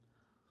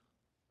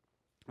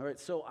All right,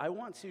 so I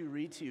want to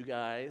read to you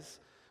guys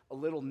a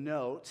little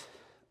note,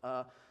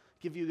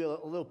 give you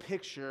a little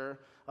picture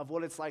of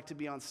what it's like to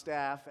be on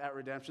staff at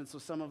Redemption. So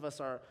some of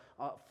us are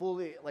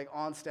fully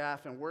on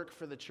staff and work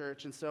for the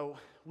church, and so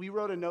we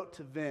wrote a note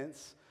to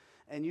Vince,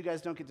 and you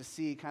guys don't get to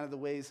see kind of the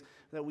ways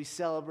that we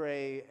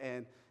celebrate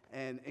and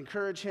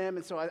encourage him,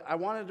 and so I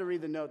wanted to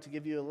read the note to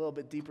give you a little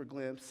bit deeper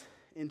glimpse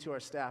into our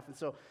staff. And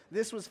so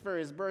this was for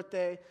his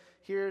birthday.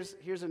 Here's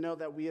a note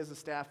that we as a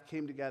staff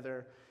came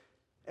together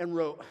and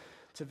wrote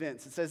to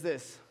Vince. It says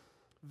this: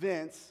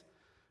 Vince,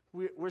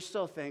 we're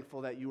so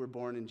thankful that you were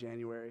born in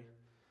January.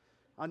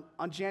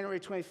 On January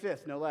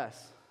 25th, no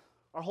less.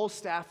 Our whole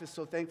staff is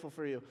so thankful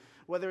for you.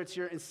 Whether it's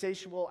your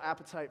insatiable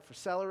appetite for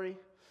celery,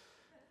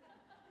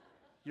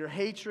 your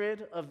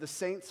hatred of the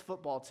Saints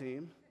football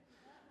team,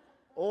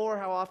 or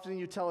how often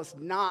you tell us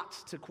not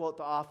to quote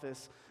The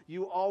Office,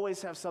 you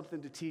always have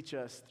something to teach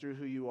us through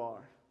who you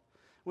are.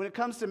 When it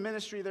comes to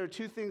ministry, there are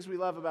two things we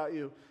love about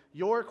you: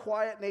 your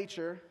quiet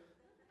nature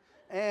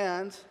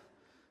and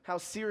how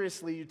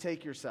seriously you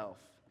take yourself.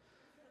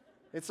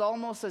 It's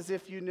almost as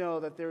if you know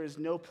that there is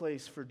no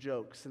place for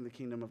jokes in the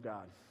kingdom of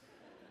God.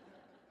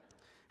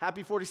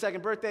 Happy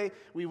 42nd birthday.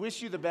 We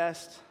wish you the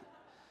best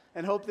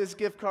and hope this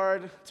gift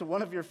card to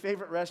one of your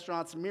favorite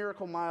restaurants,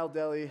 Miracle Mile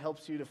Deli,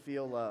 helps you to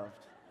feel loved.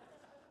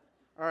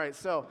 All right,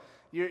 so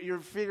you're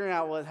figuring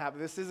out what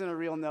happened. This isn't a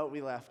real note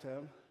we left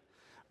him.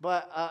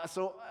 But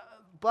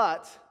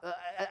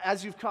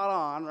as you've caught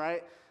on,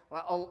 right,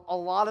 a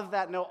lot of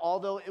that note,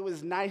 although it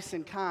was nice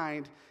and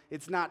kind,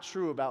 it's not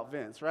true about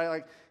Vince, right?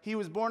 Like, he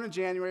was born in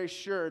January,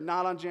 sure,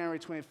 not on January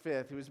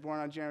 25th. He was born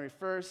on January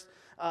 1st.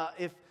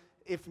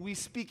 If we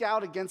speak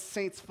out against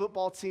Saints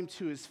football team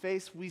to his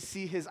face, we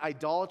see his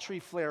idolatry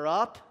flare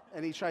up,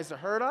 and he tries to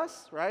hurt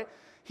us, right?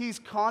 He's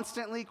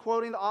constantly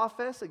quoting The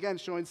Office, again,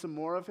 showing some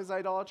more of his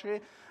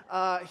idolatry.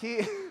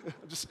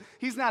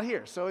 He's not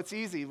here, so it's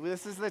easy.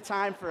 This is the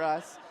time for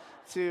us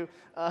to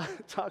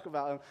talk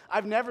about him.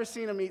 I've never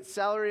seen him eat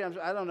celery.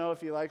 I don't know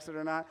if he likes it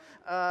or not.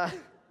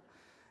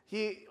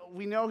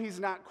 We know he's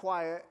not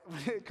quiet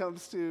when it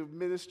comes to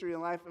ministry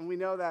and life, and we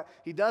know that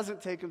he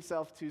doesn't take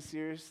himself too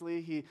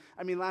seriously.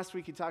 Last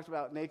week he talked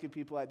about naked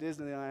people at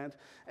Disneyland,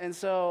 and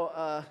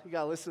so you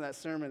got to listen to that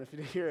sermon if you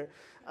didn't hear it.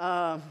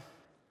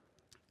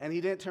 And he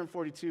didn't turn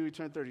 42, he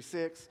turned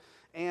 36.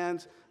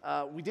 And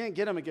we didn't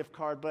get him a gift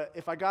card, but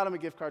if I got him a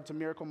gift card to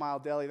Miracle Mile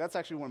Deli, that's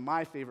actually one of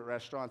my favorite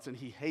restaurants, and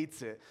he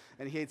hates it,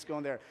 and he hates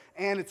going there.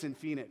 And it's in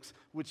Phoenix,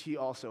 which he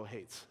also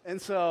hates.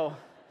 And so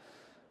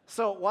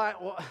why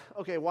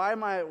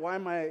am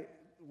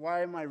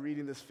I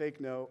reading this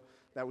fake note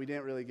that we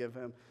didn't really give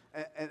him?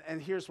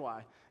 And here's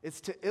why. It's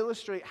to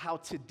illustrate how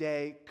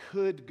today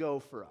could go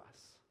for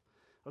us.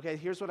 Okay,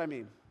 here's what I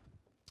mean.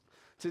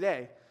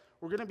 Today,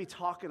 we're going to be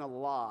talking a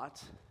lot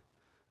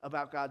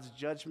about God's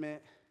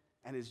judgment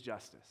and his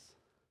justice.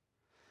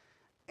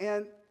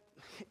 And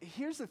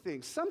here's the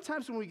thing.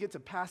 Sometimes when we get to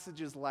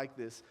passages like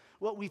this,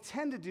 what we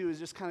tend to do is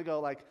just kind of go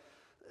like,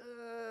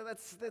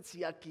 that's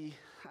yucky.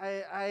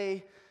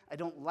 I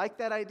don't like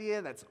that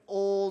idea. That's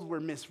old. We're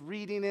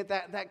misreading it.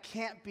 That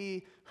can't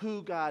be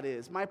who God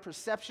is. My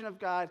perception of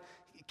God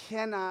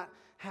cannot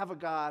have a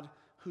God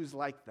who's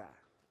like that.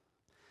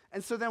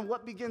 And so then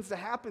what begins to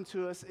happen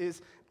to us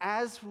is,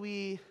 as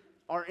we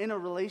are in a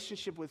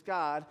relationship with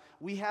God,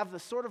 we have the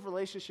sort of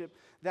relationship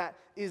that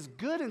is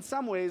good in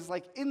some ways.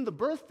 Like in the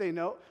birthday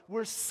note,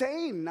 we're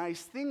saying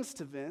nice things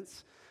to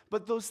Vince,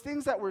 but those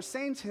things that we're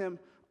saying to him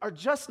are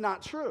just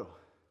not true.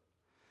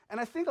 And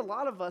I think for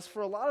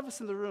a lot of us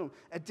in the room,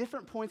 at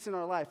different points in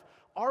our life,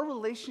 our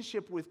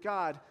relationship with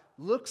God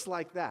looks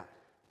like that,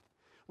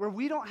 where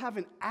we don't have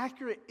an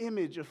accurate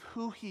image of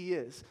who he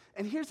is.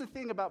 And here's the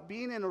thing about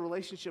being in a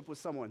relationship with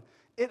someone: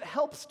 it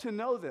helps to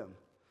know them.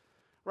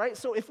 Right?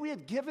 So if we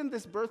had given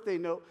this birthday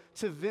note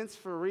to Vince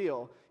for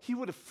real, he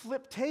would have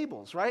flipped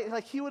tables, right?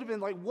 Like, he would have been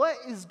like, what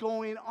is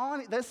going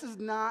on? This is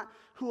not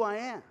who I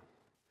am.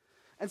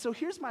 And so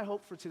here's my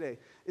hope for today,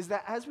 is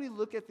that as we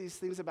look at these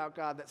things about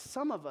God that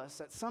some of us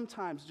that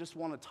sometimes just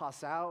want to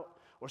toss out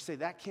or say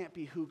that can't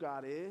be who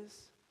God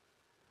is,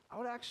 I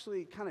would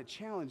actually kind of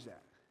challenge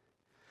that.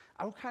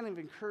 I would kind of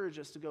encourage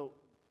us to go,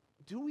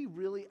 do we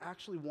really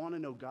actually want to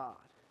know God?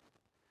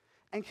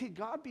 And could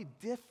God be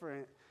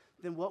different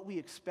than what we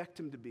expect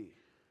him to be?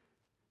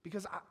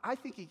 Because I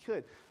think he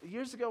could.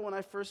 Years ago, when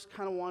I first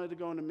kind of wanted to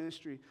go into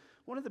ministry,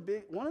 one of the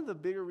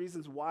bigger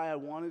reasons why I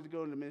wanted to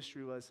go into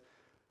ministry was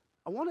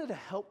I wanted to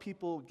help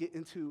people get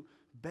into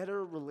a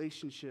better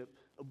relationship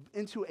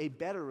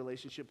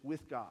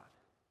with God.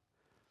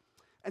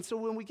 And so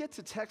when we get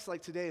to texts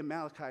like today in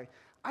Malachi,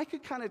 I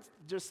could kind of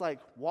just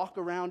like walk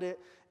around it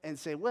and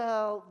say,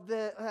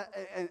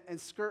 and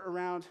skirt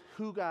around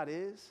who God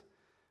is.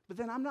 But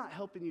then I'm not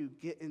helping you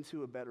get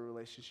into a better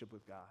relationship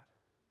with God.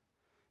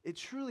 It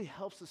truly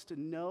helps us to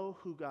know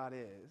who God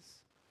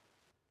is.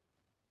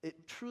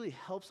 It truly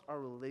helps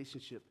our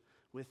relationship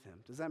with him.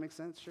 Does that make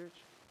sense, church?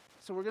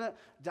 So we're going to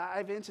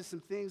dive into some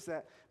things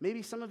that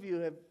maybe some of you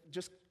have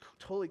just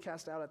totally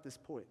cast out at this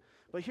point.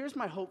 But here's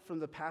my hope from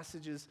the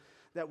passages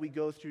that we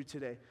go through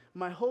today.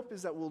 My hope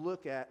is that we'll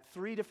look at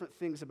 3 different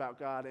things about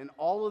God, and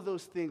all of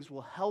those things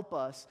will help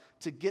us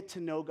to get to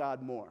know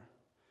God more.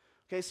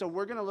 Okay, so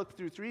we're going to look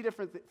through 3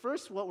 different things.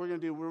 First, what we're going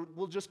to do,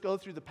 we'll just go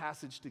through the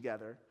passage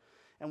together,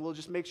 and we'll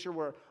just make sure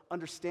we're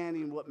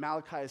understanding what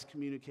Malachi is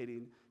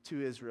communicating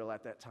to Israel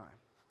at that time.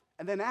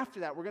 And then after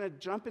that, we're going to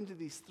jump into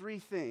these 3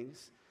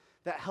 things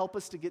that help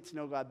us to get to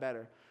know God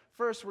better.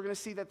 First, we're going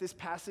to see that this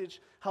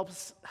passage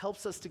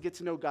helps us to get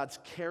to know God's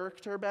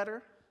character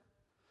better.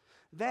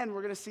 Then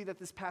we're going to see that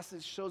this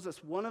passage shows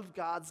us one of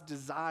God's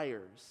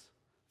desires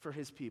for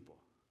his people.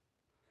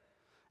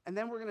 And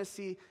then we're going to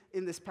see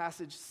in this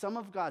passage some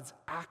of God's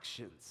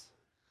actions.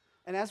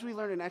 And as we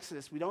learn in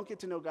Exodus, we don't get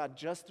to know God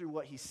just through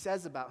what he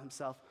says about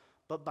himself,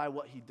 but by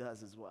what he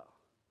does as well.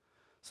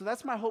 So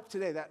that's my hope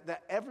today,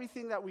 that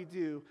everything that we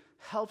do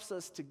helps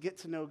us to get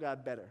to know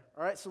God better.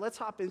 All right, so let's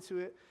hop into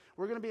it.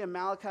 We're going to be in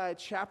Malachi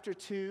chapter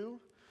 2,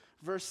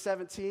 verse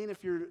 17.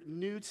 If you're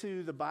new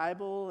to the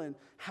Bible and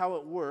how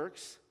it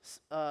works,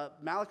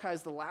 Malachi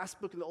is the last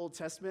book in the Old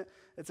Testament.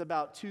 It's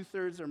about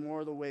 2/3 or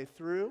more of the way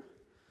through.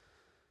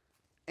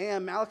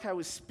 And Malachi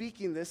was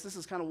speaking this. This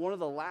is kind of one of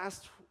the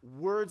last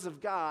words of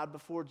God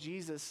before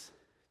Jesus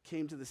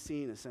came to the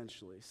scene,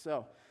 essentially.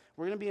 So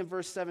we're going to be in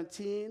verse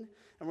 17,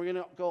 and we're going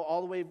to go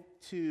all the way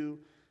to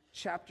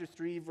chapter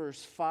 3,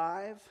 verse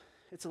 5.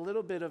 It's a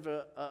little bit of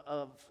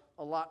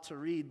a lot to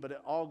read, but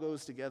it all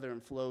goes together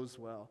and flows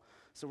well.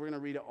 So we're going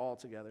to read it all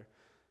together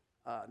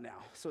now.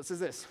 So it says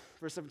this,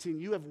 verse 17,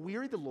 "You have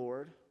wearied the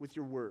Lord with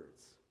your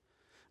words,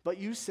 but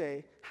you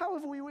say, 'How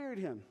have we wearied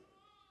him?'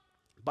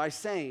 By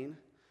saying,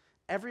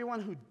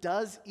 'Everyone who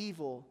does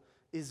evil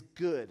is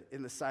good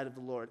in the sight of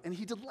the Lord, and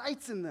he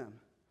delights in them.'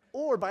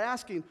 Or by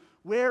asking,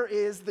 'Where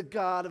is the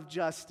God of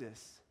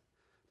justice?'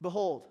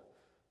 Behold,"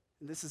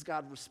 and this is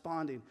God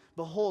responding,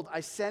 "Behold, I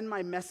send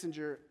my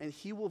messenger, and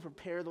he will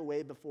prepare the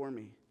way before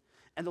me.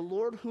 And the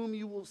Lord who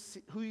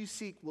you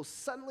seek will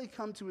suddenly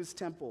come to his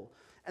temple.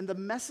 And the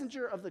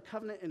messenger of the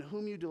covenant in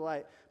whom you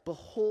delight,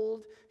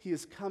 behold, he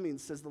is coming,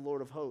 says the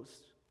Lord of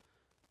hosts.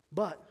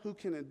 But who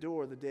can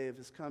endure the day of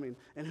his coming?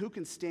 And who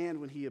can stand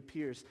when he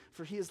appears?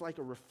 For he is like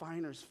a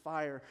refiner's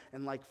fire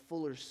and like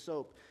fuller's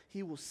soap.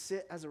 He will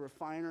sit as a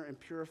refiner and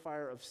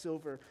purifier of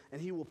silver,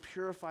 and he will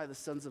purify the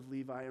sons of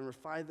Levi and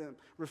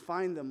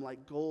refine them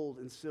like gold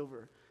and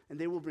silver. And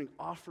they will bring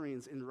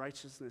offerings in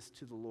righteousness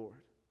to the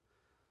Lord.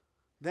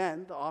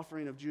 Then the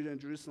offering of Judah and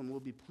Jerusalem will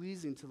be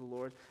pleasing to the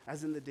Lord,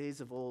 as in the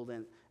days of old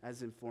and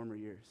as in former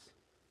years.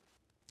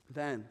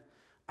 Then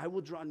I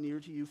will draw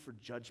near to you for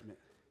judgment.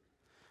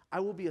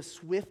 I will be a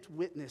swift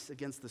witness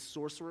against the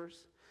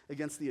sorcerers,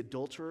 against the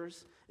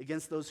adulterers,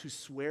 against those who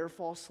swear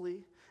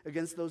falsely,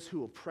 against those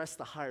who oppress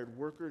the hired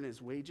worker in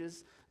his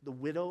wages, the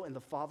widow and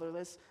the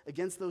fatherless,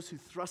 against those who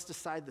thrust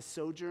aside the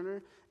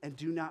sojourner and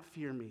do not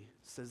fear me,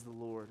 says the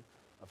Lord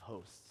of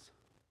hosts."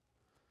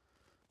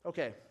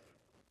 Okay.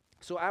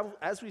 So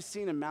as we've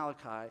seen in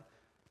Malachi,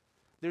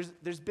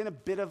 there's been a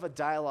bit of a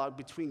dialogue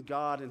between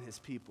God and his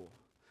people.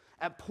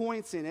 At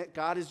points in it,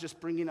 God is just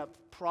bringing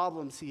up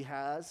problems he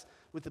has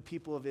with the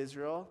people of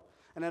Israel.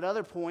 And at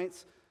other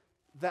points,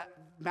 that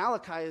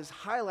Malachi is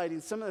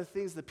highlighting some of the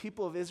things the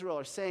people of Israel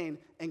are saying,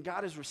 and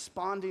God is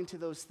responding to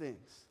those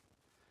things.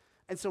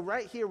 And so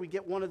right here, we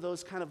get one of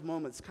those kind of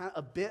moments, kind of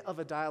a bit of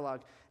a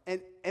dialogue.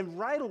 And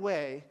right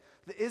away,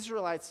 the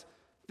Israelites,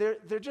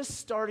 they're just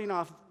starting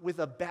off with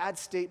a bad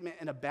statement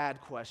and a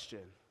bad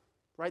question,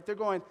 right? They're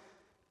going,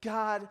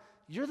 "God,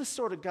 you're the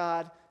sort of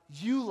God,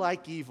 you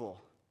like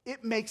evil.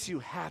 It makes you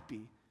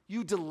happy.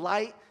 You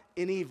delight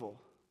in evil."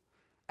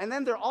 And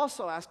then they're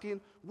also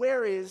asking,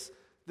 "Where is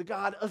the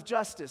God of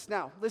justice?"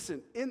 Now,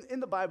 listen, in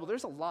the Bible,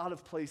 there's a lot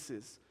of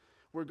places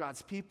where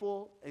God's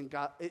people and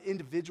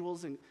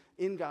individuals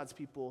in God's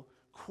people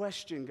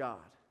question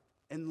God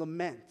and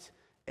lament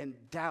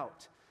and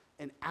doubt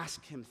and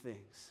ask him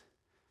things.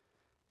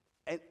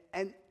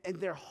 And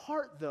their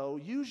heart, though,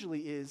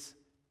 usually is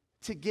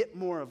to get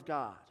more of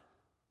God,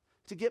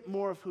 to get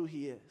more of who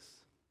he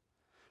is.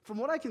 From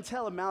what I can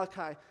tell in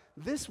Malachi,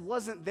 this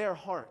wasn't their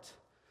heart.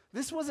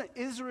 This wasn't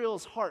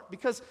Israel's heart.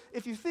 Because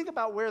if you think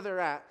about where they're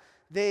at,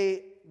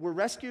 they were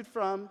rescued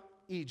from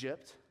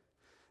Egypt.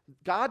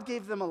 God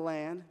gave them a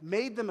land,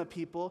 made them a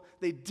people.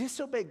 They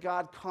disobeyed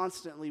God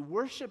constantly,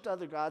 worshiped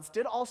other gods,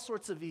 did all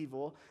sorts of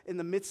evil in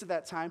the midst of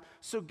that time.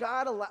 So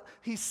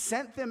he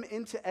sent them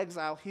into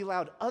exile. He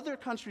allowed other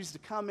countries to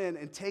come in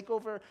and take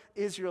over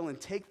Israel and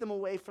take them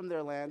away from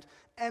their land.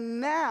 And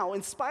now,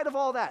 in spite of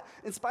all that,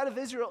 in spite of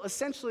Israel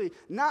essentially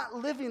not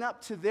living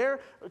up to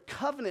their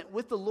covenant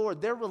with the Lord,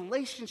 their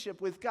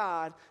relationship with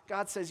God,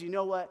 God says, "You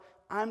know what?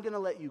 I'm going to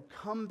let you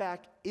come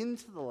back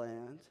into the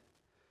land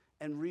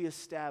and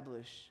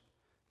reestablish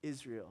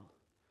Israel."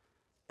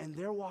 And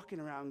they're walking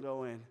around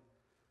going,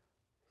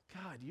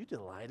 "God, you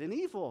delight in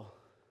evil."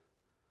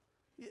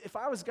 If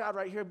I was God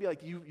right here, I'd be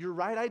like, you're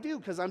right, I do,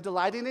 because I'm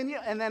delighting in you.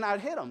 And then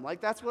I'd hit them.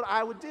 Like, that's what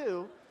I would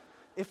do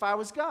if I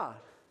was God.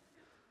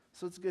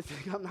 So it's a good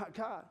thing I'm not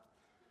God.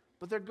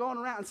 But they're going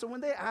around. And so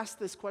when they ask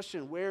this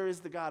question, "Where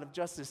is the God of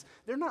justice?"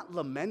 they're not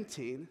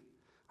lamenting.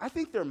 I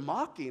think they're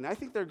mocking. I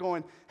think they're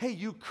going, hey,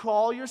 you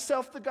call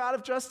yourself the God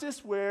of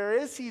justice? Where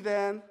is he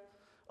then,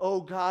 O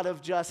God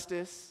of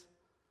justice?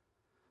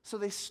 So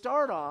they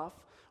start off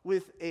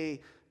with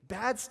a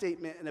bad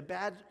statement and a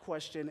bad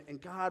question,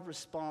 and God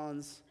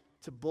responds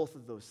to both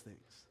of those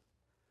things.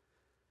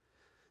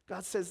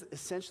 God says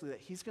essentially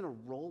that he's going to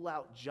roll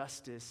out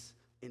justice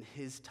in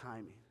his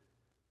timing.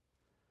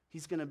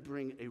 He's going to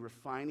bring a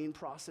refining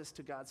process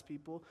to God's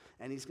people,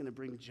 and he's going to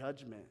bring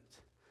judgment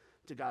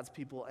to God's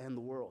people and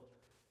the world.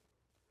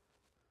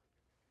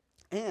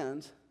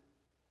 And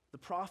the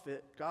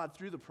prophet, God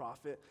through the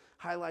prophet,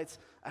 highlights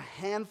a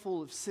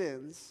handful of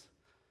sins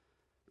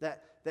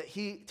that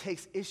he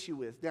takes issue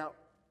with. Now,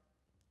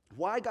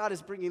 why God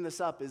is bringing this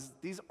up is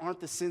these aren't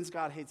the sins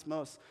God hates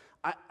most.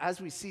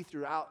 As we see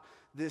throughout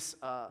this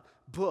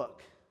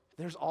book,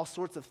 there's all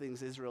sorts of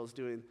things Israel is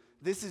doing.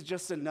 This is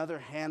just another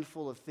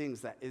handful of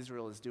things that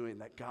Israel is doing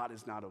that God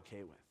is not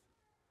okay with.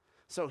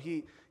 So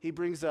he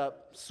brings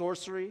up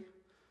sorcery.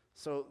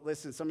 So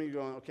listen, some of you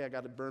are going, okay, I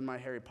got to burn my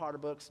Harry Potter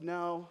books.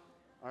 No,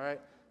 all right,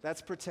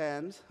 that's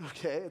pretend,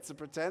 okay? It's a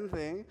pretend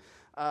thing.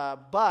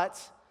 But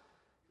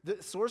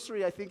the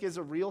sorcery, I think, is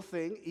a real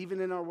thing,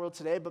 even in our world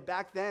today. But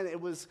back then, it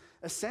was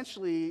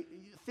essentially,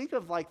 think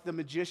of like the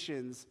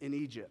magicians in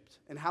Egypt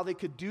and how they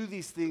could do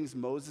these things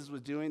Moses was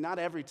doing. Not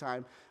every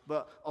time,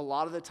 but a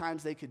lot of the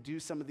times they could do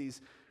some of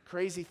these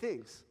crazy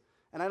things.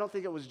 And I don't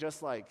think it was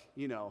just like,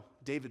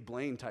 David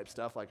Blaine type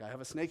stuff, like I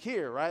have a snake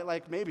here, right?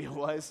 Like maybe it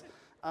was.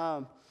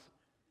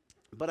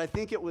 But I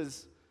think it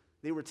was,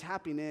 they were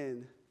tapping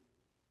in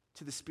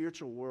to the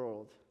spiritual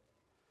world,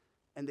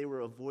 and they were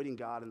avoiding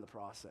God in the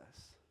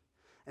process.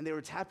 And they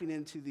were tapping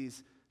into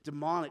these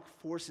demonic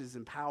forces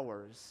and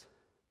powers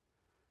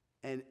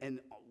and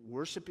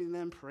worshiping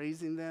them,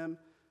 praising them,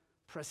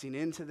 pressing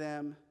into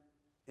them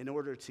in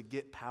order to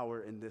get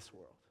power in this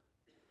world.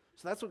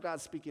 So that's what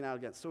God's speaking out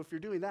against. So if you're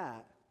doing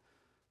that,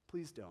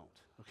 please don't,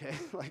 okay?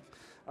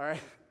 All right?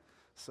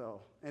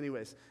 So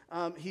anyways,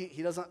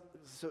 he doesn't,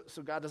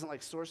 so God doesn't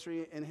like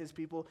sorcery in his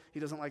people. He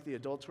doesn't like the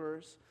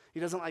adulterers. He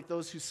doesn't like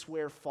those who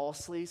swear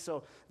falsely.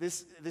 So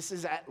this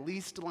is at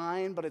least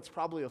lying, but it's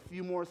probably a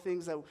few more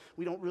things that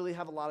we don't really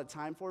have a lot of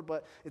time for,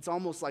 but it's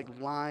almost like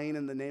lying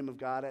in the name of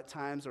God at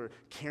times, or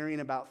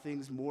caring about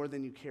things more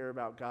than you care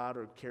about God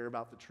or care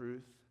about the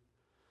truth.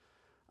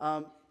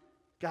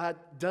 God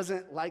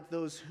doesn't like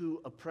those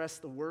who oppress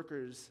the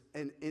workers,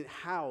 and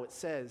how it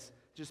says,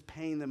 just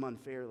paying them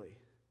unfairly.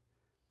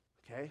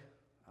 Okay?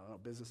 I don't know,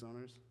 business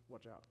owners,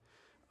 watch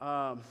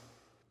out.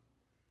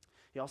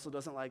 He also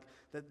doesn't like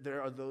that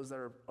there are those that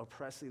are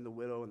oppressing the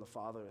widow and the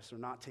fatherless or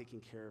not taking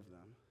care of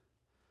them.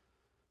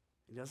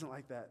 He doesn't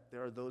like that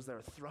there are those that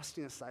are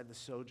thrusting aside the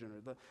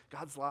sojourner.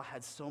 God's law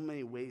had so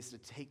many ways to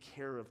take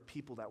care of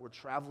people that were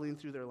traveling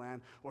through their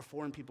land or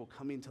foreign people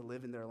coming to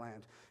live in their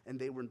land, and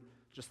they were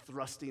just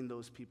thrusting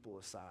those people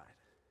aside.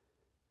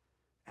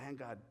 And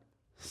God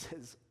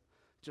says,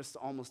 just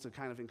almost to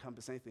kind of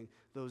encompass anything,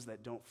 those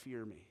that don't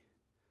fear me.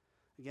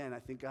 Again, I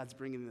think God's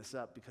bringing this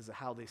up because of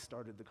how they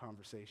started the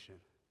conversation.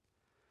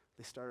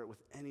 They started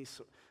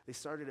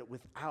it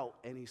without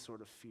any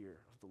sort of fear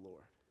of the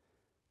Lord.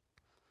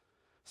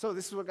 So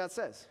this is what God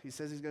says. He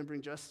says he's going to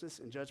bring justice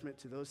and judgment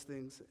to those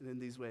things and in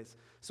these ways.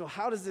 So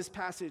how does this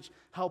passage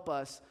help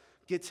us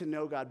get to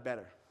know God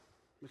better?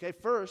 Okay,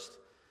 first,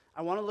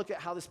 I want to look at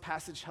how this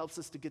passage helps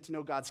us to get to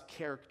know God's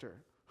character,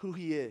 who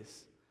he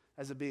is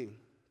as a being.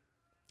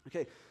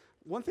 Okay,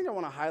 one thing I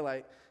want to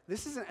highlight,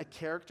 this isn't a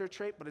character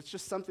trait, but it's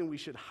just something we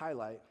should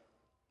highlight.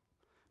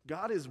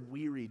 God is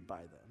wearied by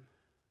them.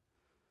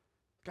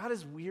 God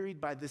is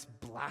wearied by this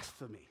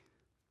blasphemy.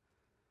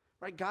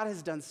 Right? God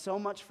has done so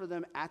much for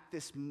them at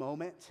this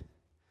moment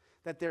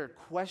that their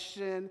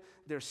question,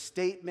 their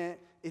statement,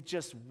 it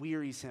just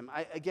wearies him.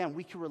 Again,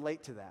 we can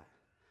relate to that.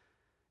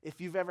 If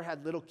you've ever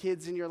had little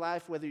kids in your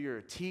life, whether you're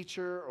a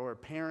teacher or a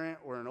parent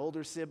or an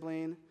older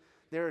sibling,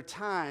 there are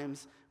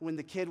times when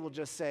the kid will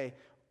just say,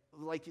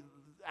 like,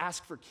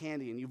 ask for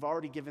candy, and you've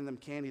already given them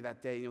candy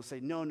that day, and you'll say,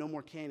 no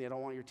more candy, I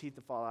don't want your teeth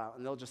to fall out.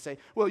 And they'll just say,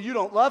 well, you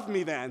don't love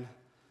me then.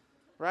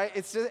 Right?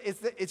 It's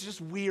just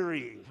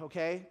wearying,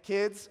 okay?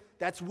 Kids,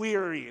 that's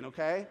wearying,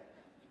 okay?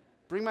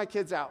 Bring my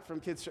kids out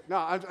from kids' church.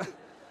 No,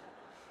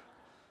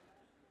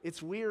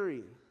 it's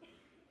wearying.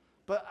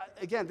 But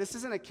again, this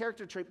isn't a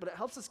character trait, but it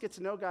helps us get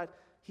to know God.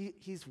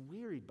 He's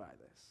wearied by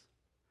this,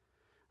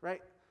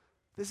 right?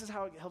 This is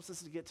how it helps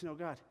us to get to know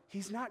God.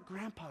 He's not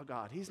Grandpa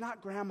God. He's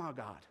not Grandma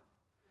God.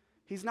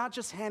 He's not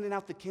just handing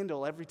out the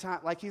Kindle every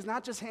time. Like, he's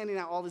not just handing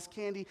out all this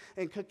candy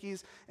and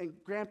cookies and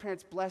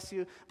grandparents bless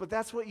you, but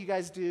that's what you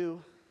guys do.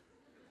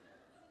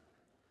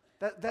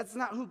 That's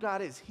not who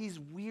God is. He's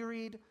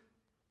wearied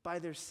by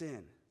their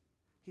sin.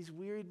 He's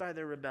wearied by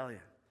their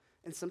rebellion.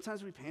 And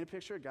sometimes we paint a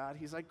picture of God.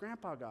 He's like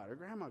Grandpa God or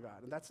Grandma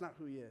God, and that's not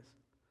who he is.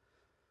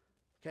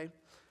 Okay?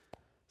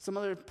 Some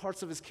other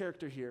parts of his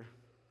character here.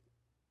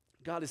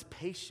 God is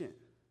patient,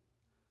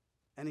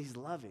 and he's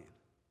loving.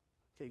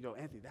 Okay, you go,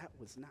 Anthony,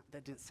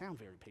 that didn't sound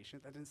very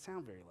patient. That didn't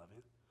sound very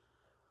loving.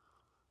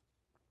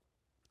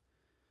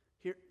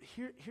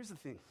 Here's the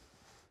thing.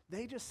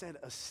 They just said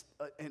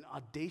an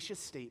audacious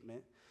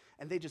statement,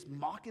 and they just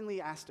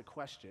mockingly asked a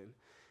question.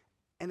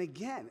 And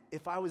again,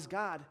 if I was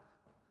God,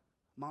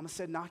 Mama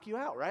said, knock you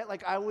out, right?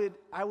 Like I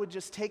would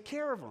just take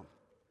care of them.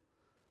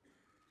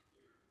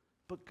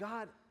 But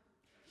God,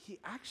 he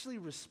actually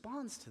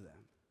responds to them.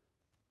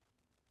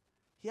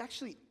 He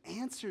actually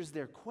answers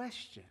their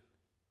question.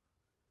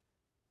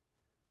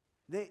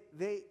 They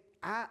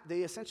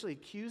essentially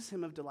accuse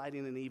him of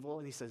delighting in evil,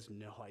 and he says,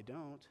 no, I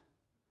don't.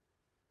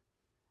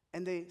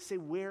 And they say,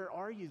 where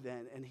are you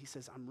then? And he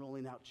says, I'm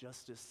rolling out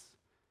justice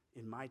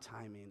in my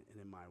timing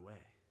and in my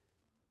way.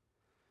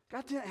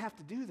 God didn't have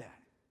to do that.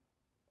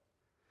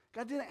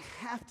 God didn't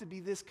have to be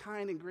this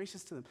kind and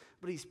gracious to them,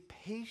 but he's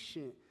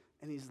patient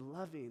and he's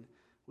loving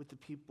with the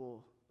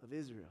people of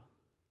Israel.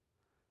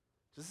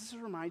 Does this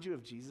remind you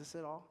of Jesus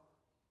at all?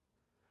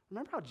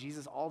 Remember how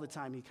Jesus all the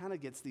time, he kind of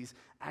gets these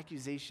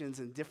accusations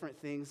and different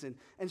things,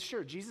 and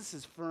sure, Jesus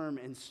is firm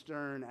and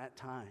stern at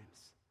times.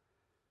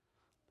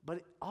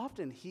 But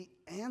often he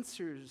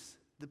answers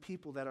the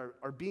people that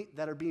are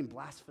being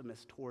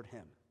blasphemous toward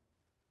him.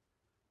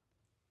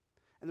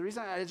 And the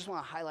reason I just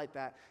want to highlight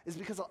that is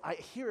because I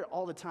hear it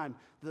all the time.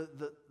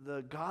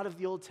 The God of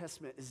the Old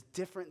Testament is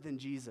different than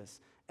Jesus.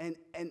 And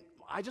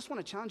I just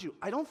want to challenge you.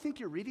 I don't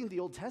think you're reading the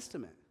Old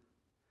Testament.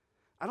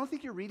 I don't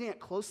think you're reading it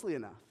closely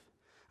enough.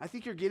 I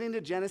think you're getting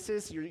to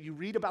Genesis, you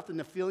read about the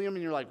Nephilim,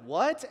 and you're like,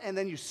 what? And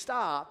then you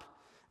stop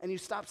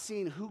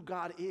seeing who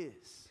God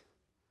is.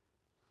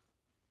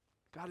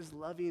 God is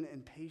loving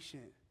and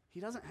patient.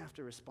 He doesn't have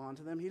to respond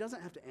to them. He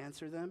doesn't have to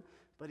answer them,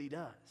 but he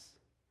does.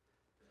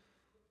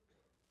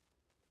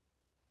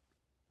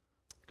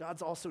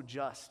 God's also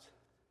just.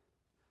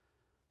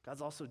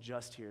 God's also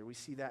just here. We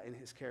see that in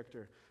his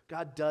character.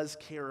 God does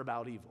care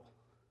about evil.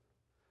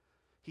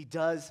 He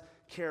does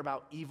care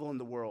about evil in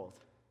the world.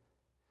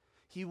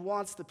 He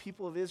wants the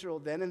people of Israel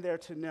then and there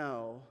to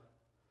know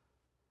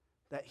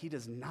that he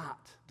does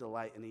not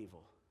delight in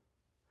evil.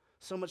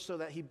 So much so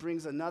that he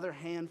brings another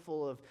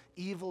handful of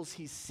evils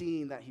he's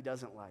seen that he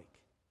doesn't like.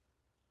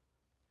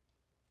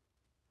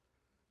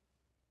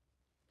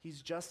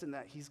 He's just in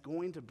that he's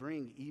going to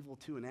bring evil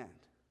to an end.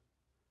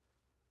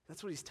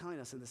 That's what he's telling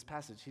us in this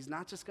passage. He's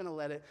not just going to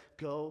let it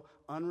go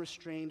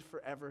unrestrained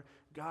forever.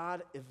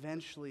 God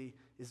eventually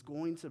is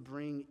going to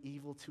bring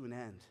evil to an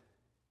end.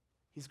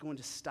 He's going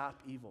to stop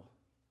evil.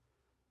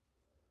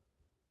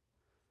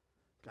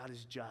 God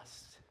is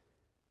just.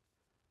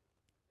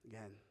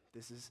 Again,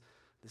 this is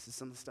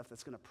some of the stuff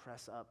that's going to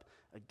press up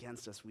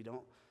against us. We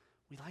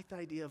like the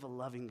idea of a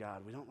loving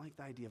God. We don't like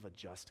the idea of a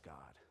just God.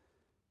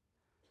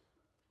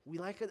 We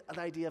like the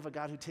idea of a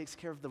God who takes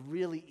care of the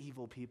really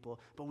evil people,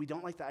 but we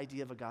don't like the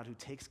idea of a God who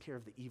takes care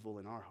of the evil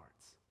in our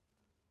hearts.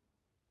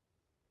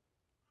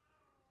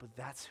 But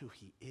that's who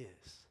he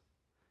is.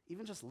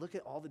 Even just look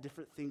at all the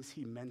different things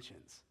he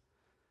mentions.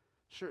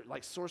 Sure,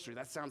 like sorcery,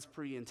 that sounds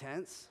pretty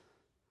intense,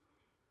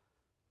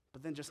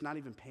 but then just not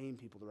even paying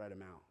people the right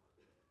amount.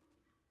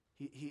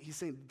 He's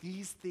saying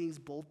these things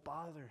both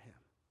bother him.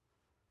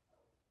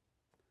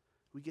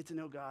 We get to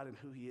know God and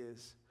who he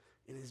is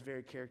in his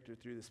very character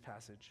through this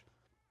passage.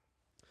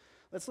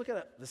 Let's look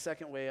at the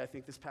second way I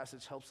think this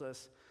passage helps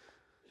us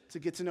to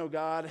get to know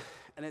God,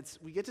 and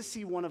we get to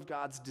see one of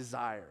God's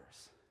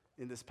desires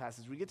in this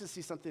passage. We get to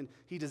see something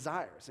he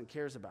desires and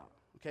cares about,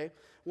 okay?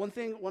 One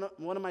thing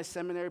one of my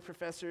seminary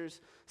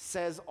professors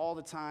says all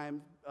the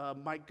time,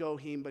 Mike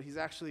Goheen, but he's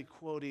actually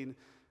quoting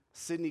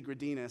Sidney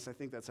Gradinus, I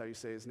think that's how you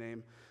say his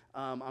name.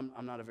 I'm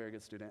not a very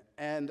good student.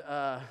 And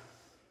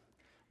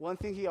one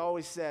thing he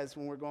always says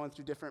when we're going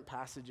through different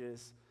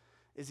passages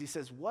is he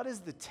says, what is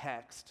the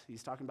text?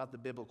 He's talking about the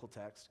biblical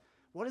text.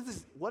 What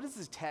is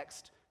this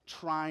text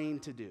trying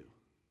to do?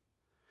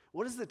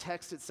 What is the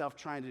text itself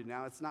trying to do?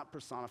 Now, it's not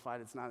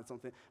personified, it's not its own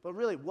thing, but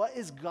really, what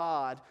is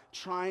God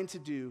trying to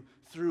do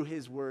through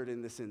his word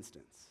in this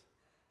instance?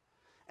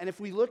 And if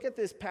we look at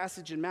this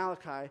passage in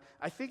Malachi,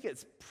 I think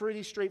it's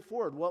pretty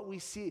straightforward. What we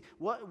see,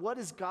 what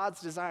is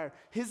God's desire?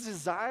 His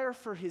desire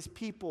for his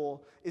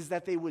people is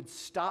that they would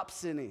stop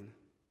sinning,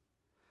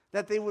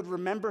 that they would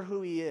remember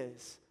who he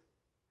is,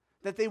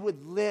 that they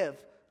would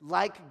live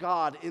like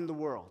God in the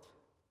world.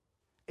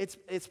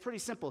 It's pretty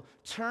simple.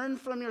 Turn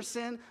from your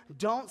sin,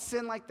 don't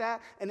sin like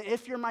that, and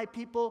if you're my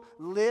people,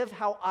 live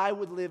how I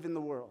would live in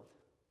the world.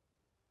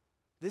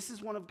 This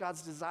is one of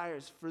God's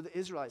desires for the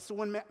Israelites. So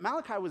when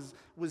Malachi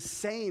was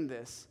saying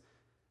this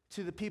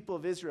to the people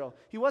of Israel,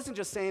 he wasn't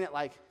just saying it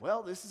like,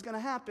 well, this is going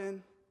to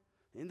happen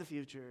in the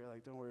future,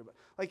 like don't worry about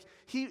it.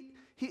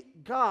 Like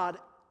God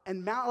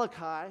and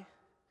Malachi,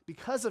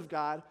 because of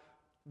God,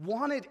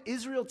 wanted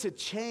Israel to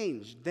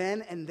change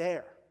then and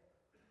there.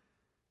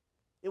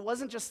 It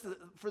wasn't just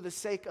for the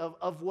sake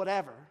of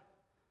whatever.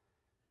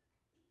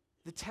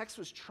 The text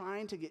was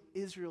trying to get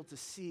Israel to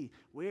see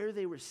where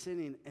they were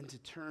sinning and to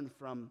turn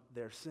from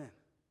their sin.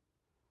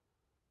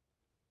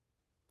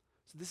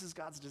 So this is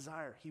God's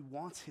desire. He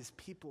wants his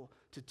people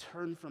to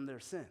turn from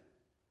their sin.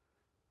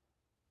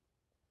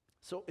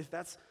 So if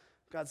that's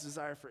God's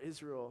desire for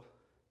Israel,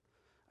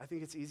 I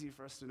think it's easy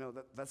for us to know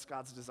that that's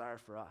God's desire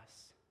for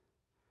us.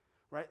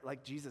 right?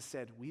 Like Jesus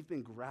said, we've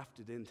been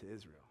grafted into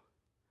Israel.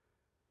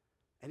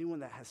 Anyone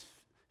that has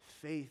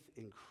faith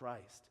in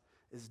Christ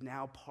is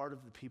now part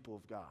of the people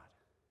of God.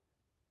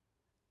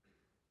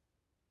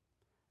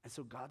 And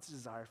so God's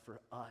desire for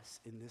us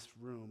in this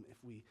room, if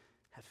we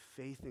have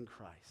faith in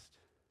Christ,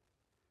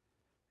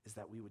 is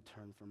that we would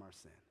turn from our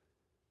sin,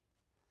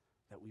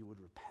 that we would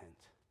repent,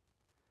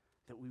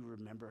 that we would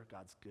remember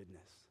God's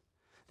goodness,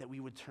 that we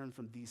would turn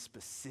from these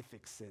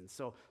specific sins.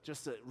 So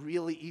just a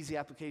really easy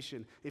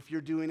application. If you're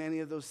doing any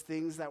of those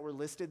things that were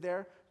listed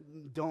there,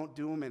 don't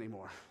do them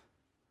anymore,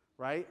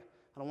 right?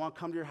 I don't want to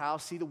come to your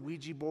house, see the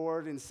Ouija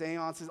board and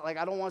seances. Like,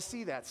 I don't want to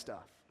see that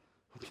stuff,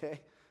 okay?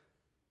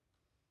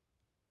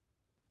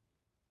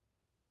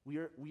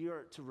 We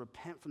are to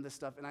repent from this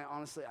stuff, and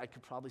I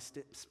could probably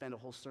spend a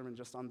whole sermon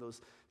just on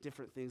those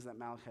different things that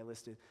Malachi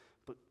listed.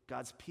 But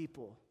God's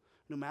people,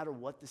 no matter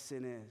what the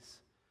sin is,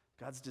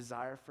 God's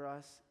desire for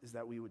us is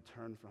that we would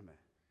turn from it,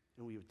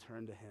 and we would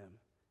turn to Him,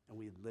 and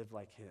we would live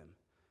like Him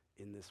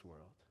in this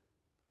world.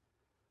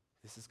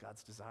 This is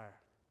God's desire.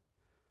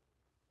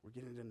 We're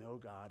getting to know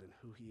God and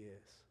who He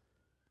is.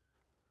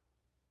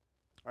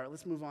 All right,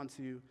 let's move on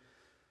to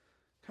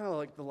kind of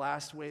like the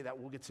last way that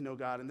we'll get to know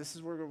God, and this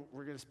is where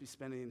we're going to be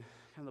spending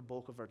kind of the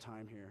bulk of our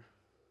time here.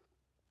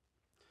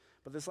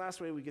 But this last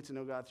way we get to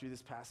know God through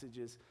this passage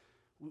is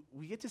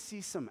we get to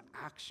see some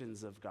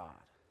actions of God.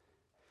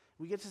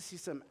 We get to see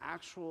some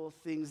actual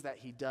things that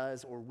He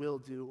does or will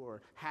do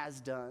or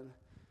has done,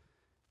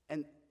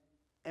 and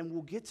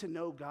we'll get to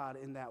know God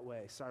in that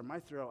way. Sorry, my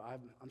throat,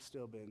 I've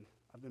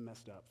been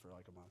messed up for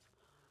like a month.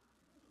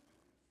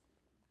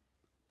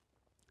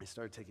 I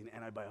started taking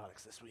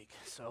antibiotics this week,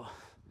 so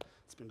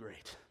it's been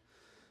great.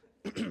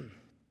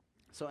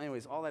 So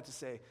anyways, all that to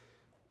say,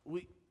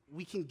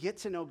 we can get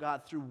to know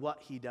God through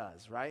what He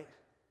does, right?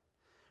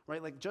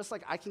 Right? Like, just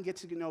like I can get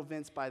to know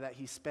Vince by that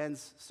he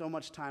spends so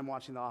much time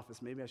watching The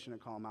Office. Maybe I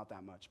shouldn't call him out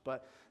that much.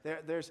 But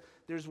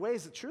there's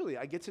ways that truly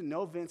I get to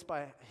know Vince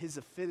by his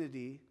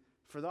affinity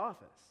for The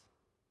Office.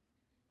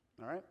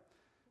 All right?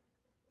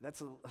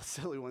 That's a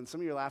silly one.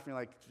 Some of you are laughing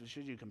like,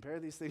 should you compare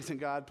these things to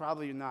God?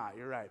 Probably not.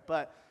 You're right.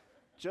 But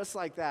just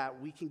like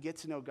that, we can get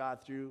to know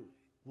God through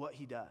what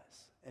He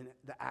does and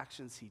the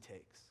actions He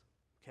takes,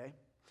 okay?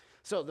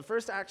 So the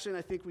first action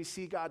I think we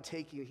see God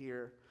taking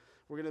here,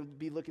 we're going to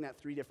be looking at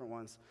 3 different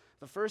ones.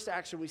 The first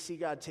action we see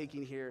God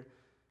taking here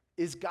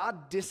is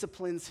God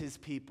disciplines His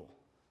people.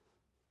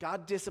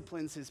 God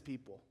disciplines His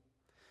people.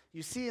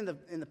 You see in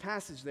the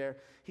passage there,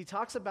 He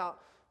talks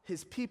about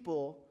His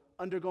people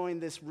undergoing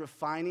this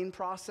refining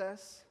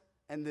process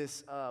and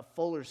this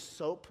Fuller's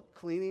soap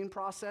cleaning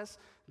process.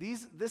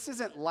 This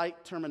isn't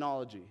light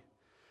terminology,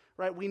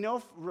 right? We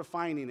know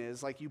refining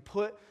is like you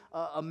put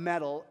a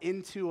metal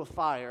into a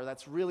fire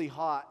that's really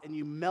hot and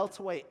you melt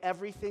away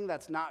everything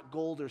that's not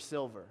gold or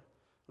silver.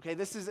 Okay,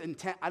 this is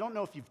intense. I don't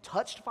know if you've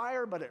touched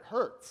fire, but it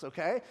hurts,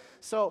 okay?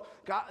 So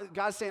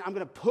God's saying, I'm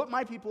going to put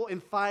my people in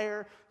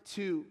fire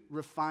to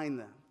refine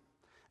them.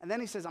 And then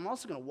He says, I'm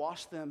also going to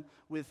wash them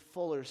with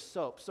Fuller's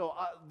soap. So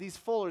these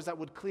Fullers that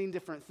would clean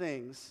different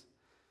things,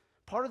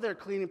 part of their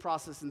cleaning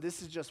process, and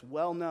this is just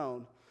well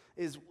known,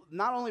 is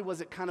not only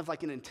was it kind of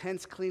like an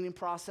intense cleaning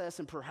process,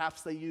 and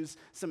perhaps they used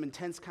some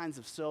intense kinds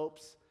of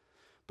soaps,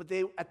 but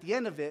at the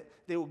end of it,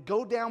 they would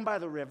go down by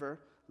the river,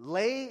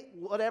 lay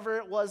whatever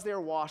it was they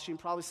were washing,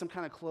 probably some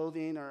kind of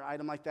clothing or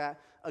item like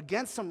that,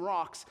 against some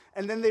rocks,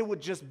 and then they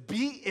would just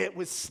beat it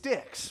with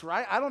sticks,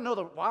 right? I don't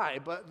know why,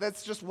 but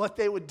that's just what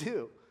they would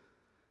do.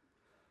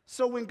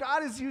 So when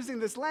God is using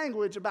this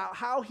language about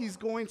how He's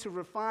going to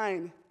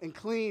refine and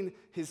clean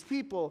His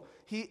people,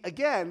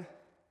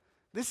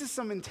 this is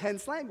some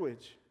intense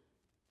language.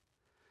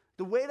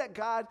 The way that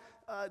God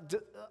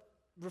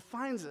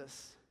refines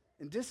us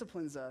and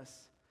disciplines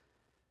us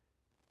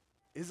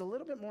is a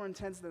little bit more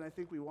intense than I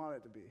think we want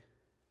it to be.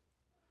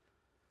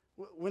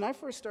 When I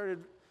first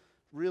started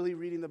really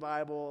reading the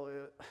Bible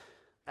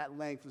at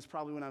length was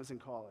probably when I was in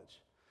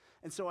college.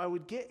 And so I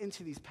would get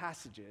into these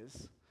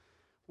passages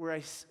where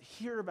I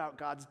hear about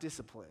God's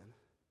discipline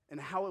and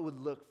how it would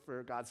look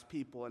for God's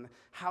people and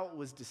how it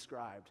was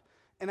described.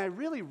 And I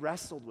really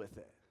wrestled with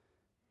it.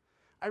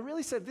 I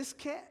really said,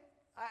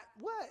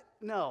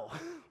 No,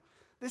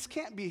 this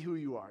can't be who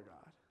you are,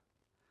 God.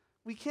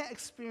 We can't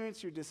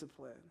experience your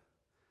discipline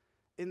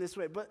in this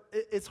way. But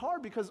it's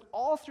hard because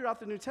all throughout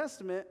the New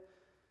Testament,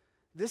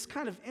 this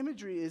kind of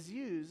imagery is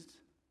used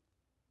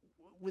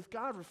with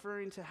God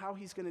referring to how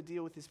He's going to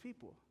deal with His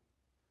people.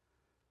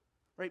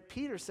 Right?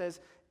 Peter says,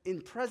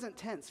 in present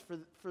tense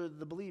for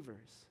the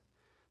believers,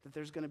 that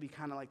there's going to be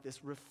kind of like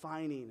this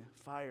refining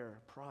fire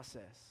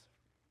process.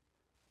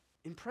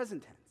 In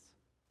present tense.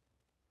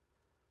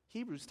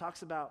 Hebrews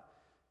talks about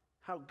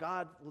how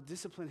God will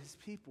discipline His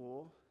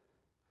people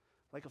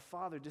like a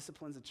father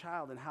disciplines a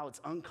child, and how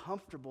it's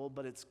uncomfortable,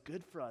 but it's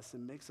good for us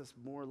and makes us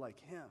more like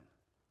Him.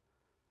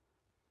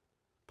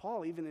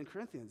 Paul, even in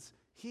Corinthians,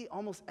 he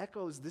almost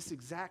echoes this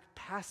exact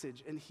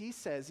passage, and he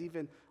says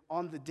even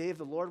on the day of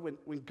the Lord,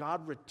 when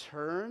God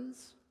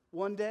returns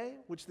one day,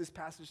 which this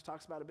passage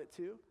talks about a bit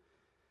too,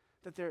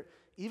 That there,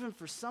 even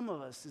for some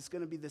of us, is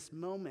going to be this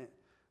moment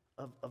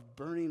of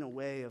burning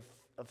away of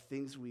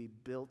things we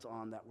built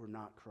on that were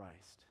not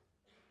Christ.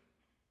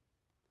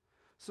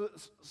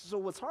 So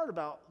what's hard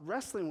about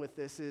wrestling with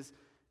this is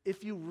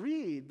if you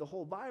read the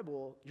whole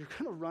Bible, you're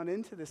going to run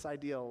into this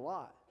idea a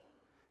lot.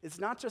 It's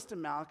not just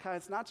in Malachi,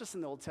 it's not just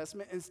in the Old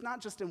Testament, and it's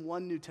not just in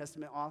one New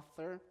Testament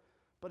author,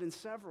 but in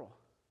several.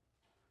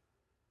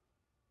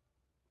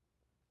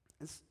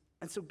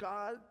 And so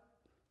God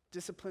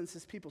disciplines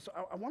his people. So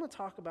I want to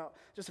talk about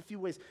just a few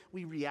ways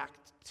we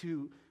react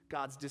to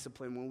God's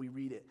discipline when we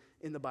read it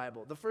in the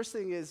Bible. The first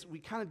thing is we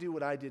kind of do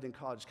what I did in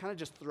college, kind of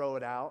just throw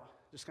it out,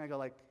 just kind of go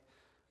like,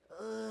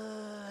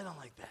 I don't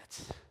like that.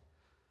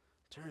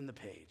 Turn the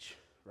page,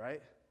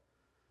 right?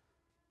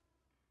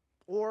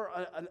 Or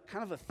a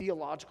kind of a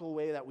theological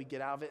way that we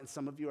get out of it, and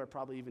some of you are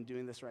probably even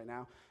doing this right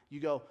now. You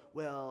go,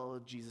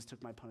 well, Jesus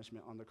took my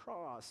punishment on the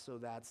cross, so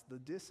that's the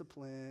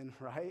discipline,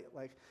 right?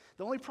 Like,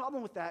 the only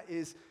problem with that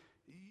is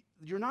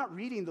you're not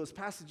reading those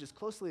passages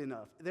closely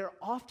enough. They're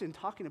often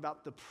talking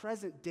about the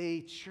present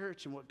day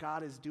church and what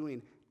God is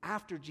doing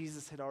after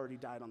Jesus had already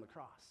died on the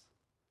cross.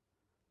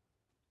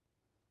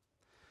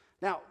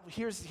 Now,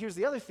 here's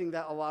the other thing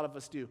that a lot of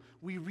us do.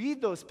 We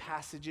read those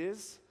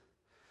passages,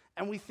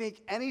 and we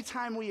think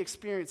anytime we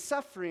experience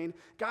suffering,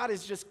 God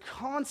is just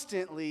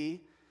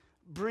constantly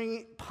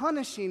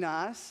punishing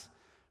us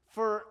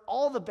for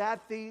all the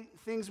bad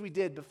things we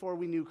did before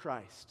we knew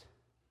Christ.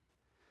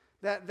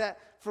 That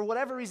for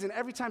whatever reason,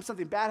 every time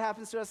something bad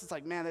happens to us, it's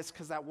like, man, that's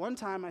because that one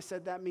time I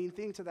said that mean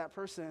thing to that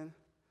person.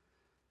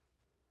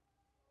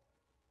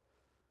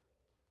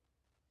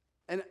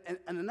 And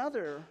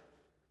another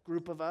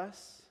group of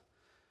us,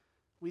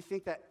 we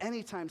think that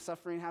anytime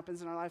suffering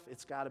happens in our life,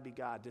 it's got to be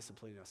God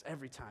disciplining us.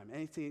 Every time.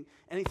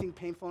 Anything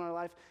painful in our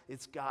life,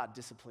 it's God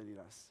disciplining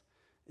us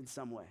in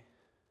some way.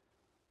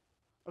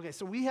 Okay,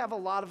 so we have a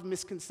lot of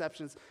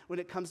misconceptions when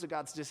it comes to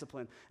God's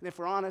discipline. And if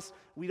we're honest,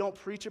 we don't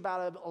preach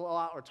about it a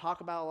lot or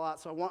talk about it a lot.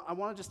 So I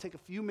want to just take a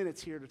few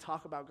minutes here to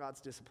talk about God's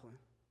discipline.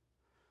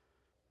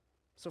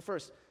 So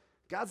first,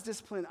 God's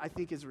discipline, I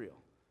think, is real.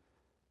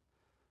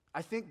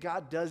 I think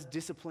God does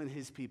discipline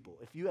his people.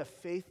 If you have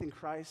faith in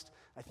Christ,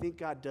 I think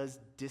God does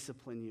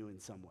discipline you in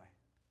some way.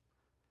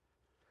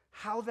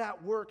 How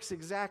that works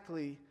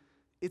exactly,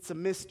 it's a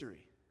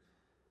mystery.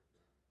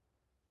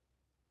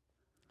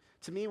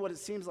 To me, what it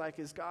seems like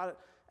is God,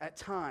 at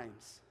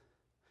times,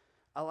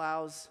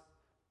 allows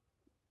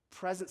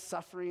present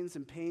sufferings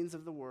and pains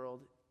of the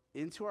world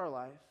into our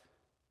life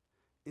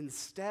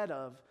instead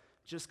of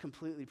just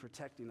completely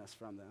protecting us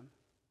from them,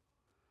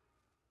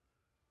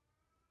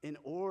 in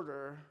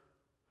order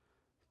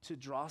to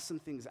draw some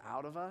things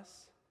out of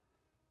us,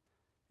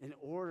 in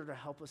order to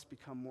help us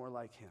become more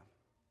like him.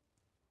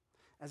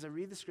 As I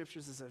read the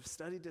scriptures, as I've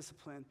studied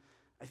discipline,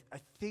 I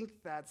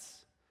think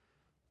that's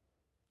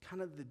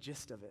kind of the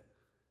gist of it,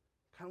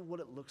 kind of what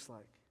it looks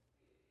like.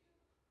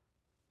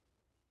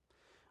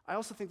 I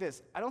also think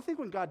this. I don't think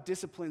when God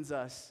disciplines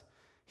us,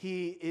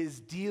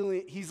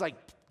 he's like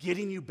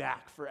getting you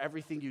back for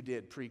everything you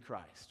did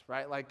pre-Christ,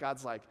 right? Like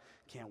God's like,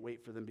 can't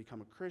wait for them to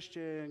become a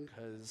Christian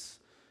because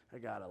I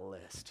got a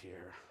list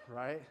here,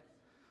 right?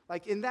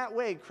 Like in that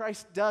way,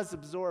 Christ does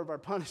absorb our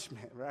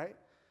punishment, right?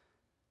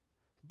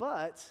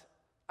 But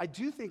I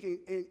do think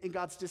in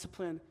God's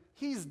discipline,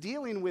 he's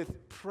dealing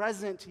with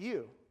present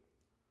you,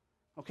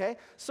 okay?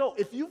 So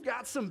if you've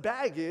got some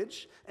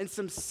baggage and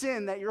some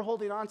sin that you're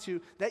holding on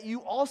to that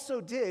you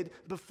also did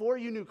before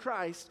you knew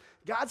Christ,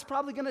 God's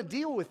probably going to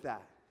deal with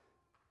that.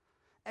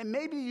 And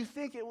maybe you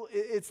think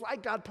it's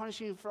like God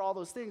punishing you for all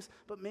those things,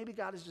 but maybe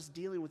God is just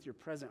dealing with your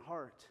present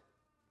heart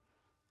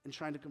and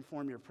trying to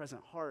conform your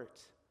present heart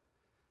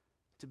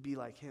to be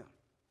like him.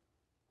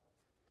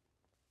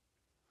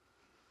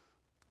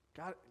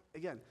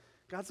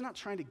 God's not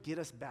trying to get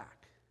us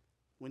back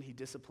when he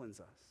disciplines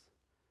us.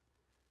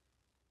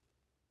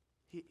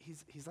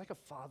 He's like a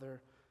father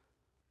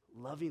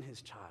loving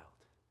his child.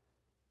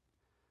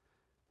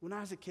 When I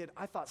was a kid,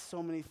 I thought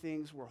so many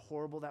things were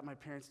horrible that my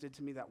parents did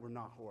to me that were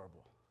not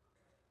horrible,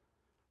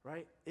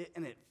 right?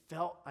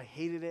 I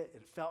hated it,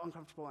 it felt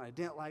uncomfortable, and I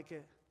didn't like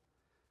it.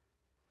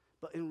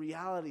 But in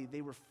reality,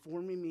 they were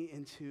forming me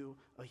into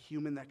a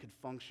human that could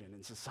function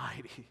in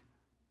society.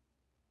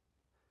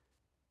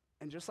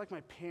 And just like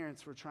my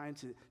parents were trying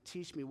to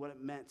teach me what it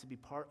meant to be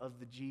part of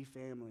the G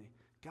family,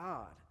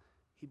 God,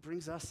 he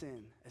brings us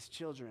in as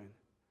children.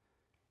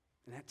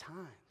 And at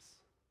times,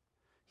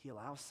 he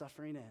allows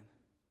suffering in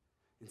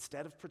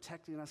instead of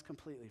protecting us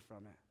completely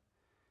from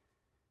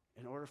it,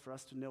 in order for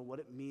us to know what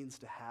it means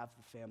to have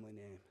the family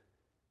name,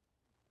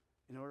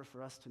 in order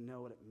for us to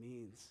know what it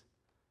means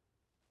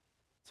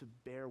to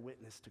bear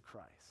witness to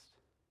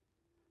Christ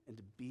and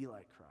to be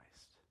like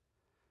Christ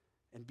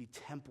and be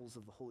temples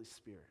of the Holy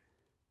Spirit.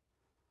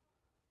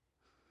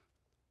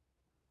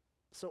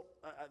 So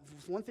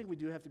one thing we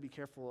do have to be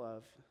careful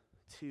of,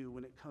 too,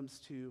 when it comes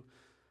to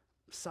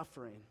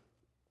suffering,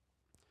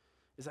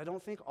 is I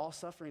don't think all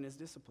suffering is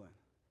discipline.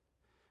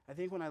 I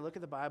think when I look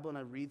at the Bible and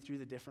I read through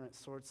the different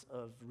sorts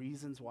of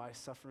reasons why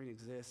suffering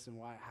exists and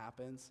why it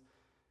happens,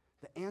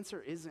 The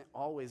answer isn't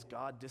always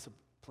God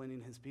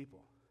disciplining his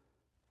people.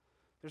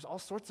 There's all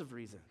sorts of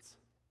reasons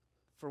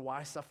for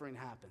why suffering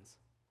happens.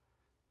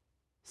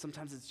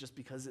 Sometimes it's just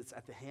because it's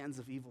at the hands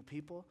of evil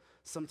people.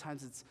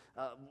 Sometimes it's,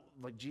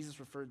 like Jesus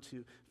referred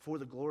to, for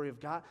the glory of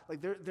God.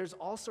 Like there's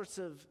all sorts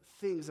of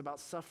things about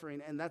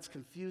suffering, and that's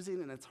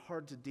confusing, and it's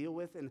hard to deal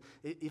with. And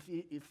if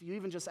you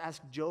even just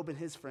ask Job and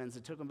his friends,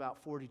 it took them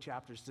about 40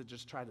 chapters to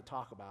just try to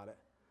talk about it.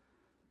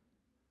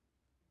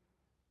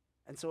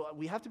 And so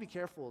we have to be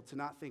careful to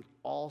not think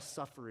all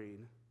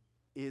suffering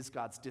is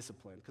God's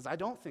discipline, because I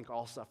don't think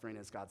all suffering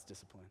is God's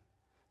discipline.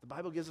 The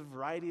Bible gives a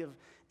variety of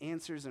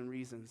answers and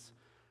reasons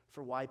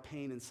for why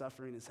pain and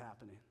suffering is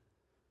happening.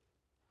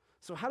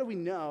 So how do we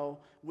know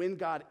when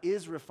God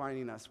is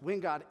refining us, when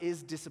God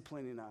is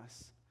disciplining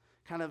us?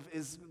 Kind of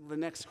is the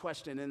next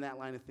question in that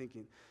line of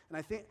thinking. And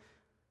I think,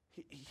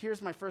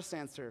 here's my first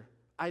answer.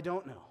 I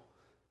don't know.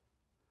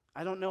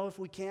 I don't know if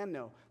we can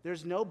know.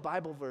 There's no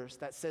Bible verse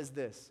that says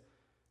this: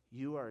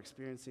 you are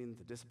experiencing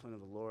the discipline of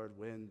the Lord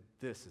when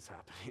this is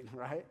happening,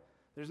 right?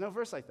 There's no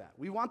verse like that.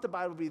 We want the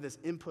Bible to be this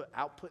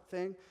input-output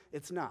thing.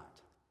 It's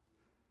not.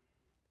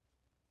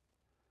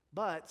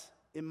 But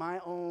in my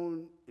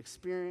own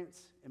experience,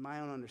 in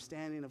my own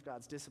understanding of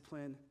God's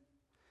discipline,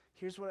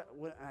 here's what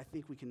I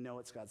think we can know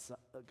it's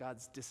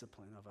God's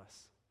discipline of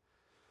us.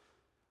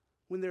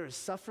 When there is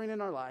suffering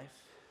in our life,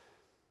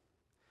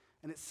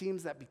 and it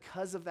seems that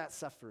because of that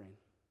suffering,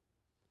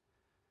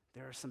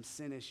 there are some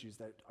sin issues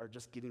that are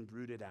just getting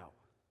rooted out,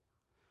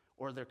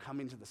 or they're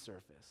coming to the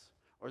surface,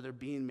 or they're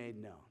being made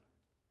known.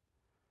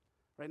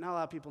 Right now, a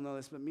lot of people know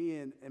this, but me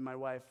and my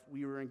wife,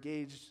 we were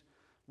engaged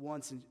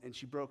once, and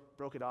she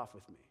broke it off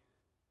with me.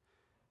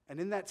 And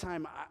in that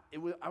time,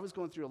 I was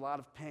going through a lot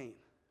of pain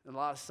and a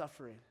lot of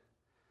suffering.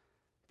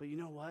 But you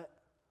know what?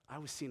 I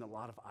was seeing a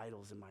lot of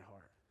idols in my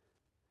heart.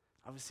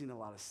 I was seeing a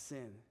lot of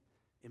sin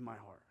in my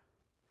heart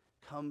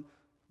come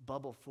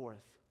bubble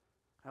forth.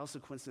 I also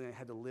coincidentally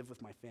had to live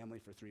with my family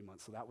for 3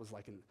 months, so that was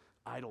like an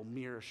idol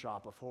mirror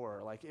shop of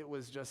horror. Like, it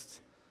was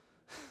just...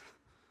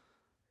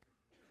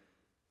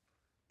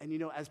 And you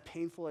know, as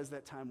painful as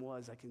that time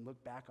was, I can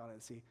look back on it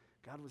and see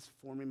God was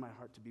forming my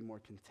heart to be more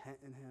content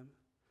in him,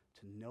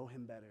 to know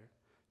him better,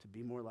 to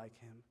be more like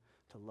him,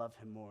 to love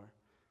him more,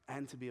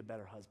 and to be a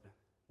better husband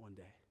one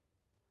day.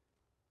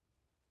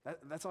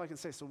 That's all I can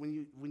say. So when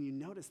you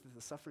notice that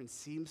the suffering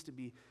seems to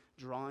be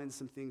drawing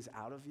some things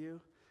out of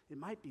you, it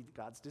might be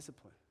God's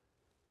discipline.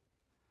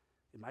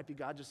 It might be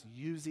God just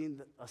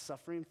using a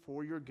suffering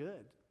for your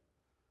good.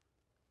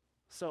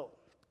 So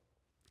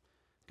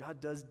God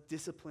does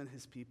discipline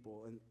his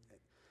people, and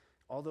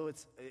although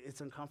it's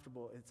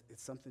uncomfortable,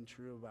 it's something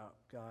true about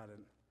God,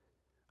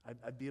 and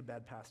I'd be a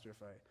bad pastor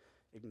if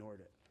I ignored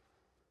it.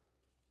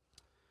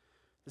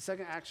 The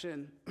second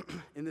action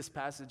in this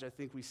passage I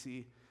think we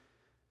see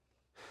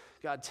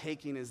God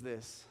taking is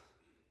this: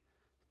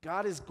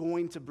 God is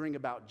going to bring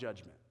about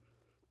judgment.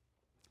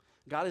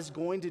 God is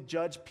going to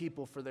judge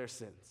people for their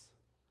sins.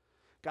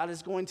 God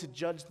is going to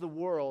judge the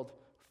world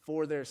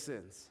for their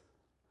sins.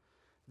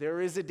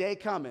 There is a day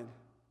coming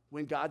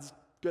when God's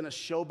going to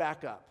show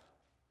back up.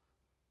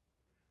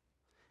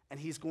 And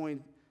he's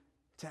going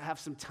to have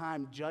some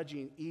time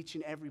judging each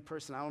and every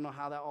person. I don't know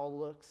how that all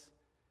looks,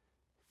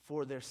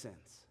 for their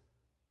sins.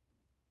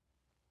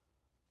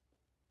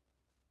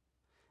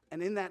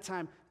 And in that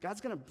time,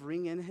 God's going to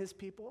bring in his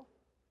people,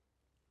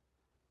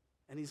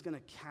 and he's going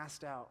to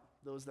cast out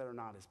those that are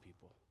not his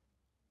people.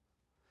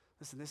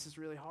 Listen, this is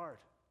really hard.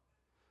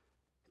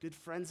 Good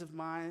friends of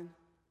mine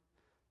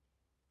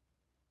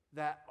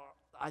that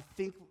I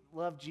think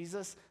love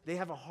Jesus, they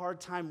have a hard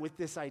time with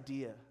this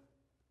idea.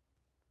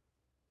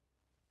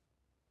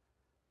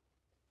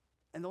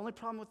 And the only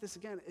problem with this,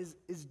 again,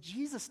 is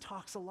Jesus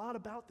talks a lot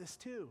about this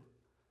too.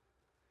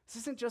 This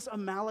isn't just a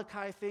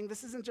Malachi thing.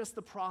 This isn't just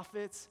the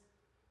prophets.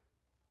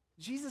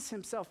 Jesus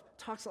himself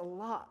talks a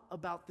lot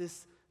about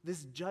this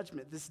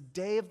judgment, this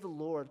day of the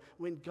Lord,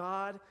 when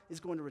God is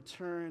going to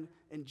return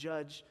and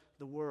judge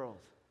the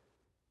world.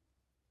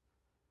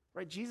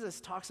 Right? Jesus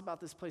talks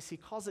about this place. He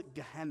calls it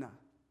Gehenna,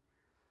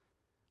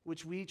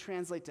 which we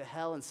translate to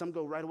hell, and some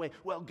go right away,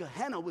 well,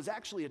 Gehenna was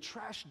actually a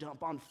trash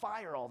dump on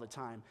fire all the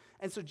time.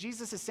 And so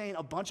Jesus is saying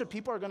a bunch of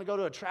people are going to go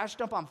to a trash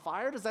dump on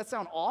fire? Does that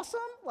sound awesome?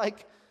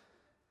 Like,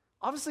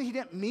 obviously he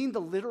didn't mean the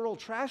literal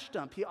trash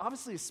dump. He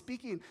obviously is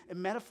speaking in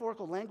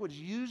metaphorical language,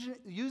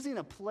 using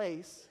a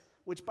place,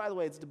 which, by the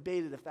way, it's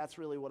debated if that's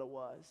really what it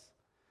was,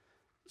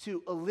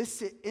 to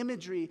elicit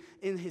imagery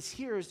in his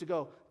hearers to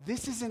go,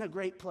 this isn't a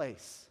great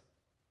place.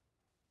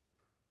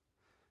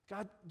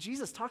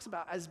 Jesus talks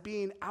about as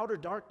being outer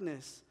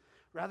darkness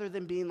rather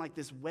than being like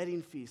this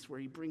wedding feast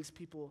where he brings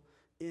people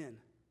in.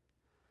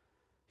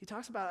 He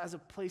talks about it as a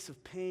place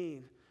of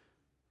pain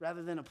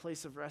rather than a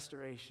place of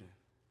restoration.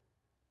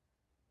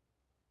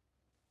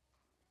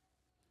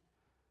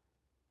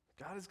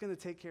 God is going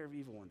to take care of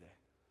evil one day.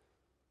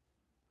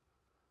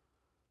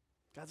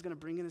 God's going to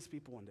bring in his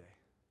people one day.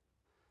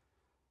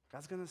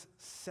 God's going to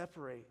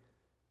separate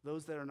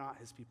those that are not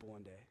his people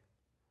one day.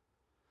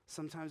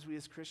 Sometimes we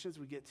as Christians,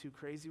 we get too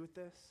crazy with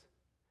this.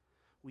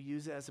 We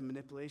use it as a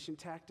manipulation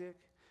tactic.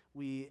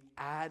 We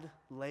add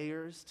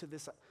layers to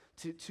this,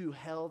 to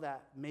hell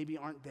that maybe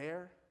aren't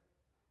there.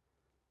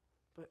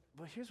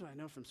 But here's what I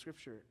know from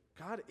Scripture.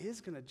 God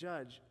is going to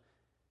judge,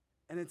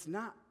 and it's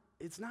not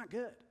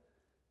good.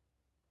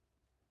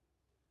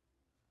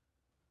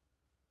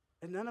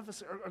 And none of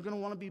us are going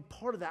to want to be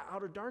part of that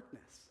outer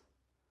darkness.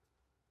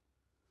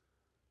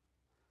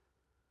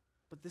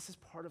 But this is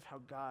part of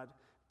how God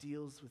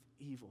deals with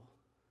evil.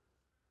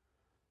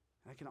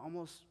 And I can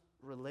almost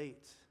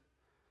relate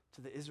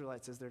to the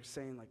Israelites as they're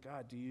saying, like,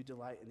 God, do you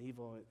delight in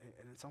evil?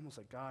 And it's almost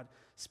like God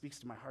speaks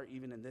to my heart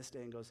even in this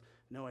day and goes,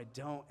 no, I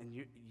don't. And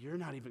you're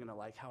not even going to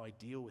like how I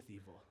deal with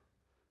evil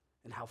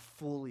and how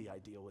fully I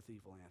deal with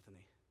evil,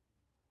 Anthony.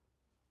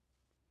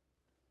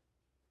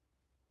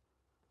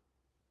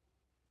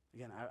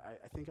 Again,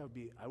 I think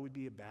I would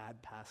be a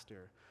bad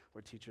pastor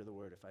or teacher of the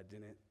word if I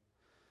didn't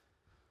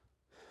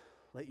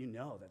let you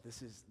know that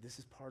this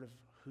is part of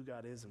who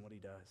God is and what he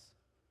does.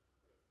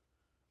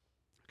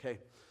 Okay,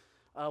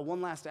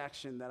 one last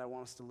action that I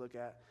want us to look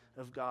at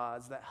of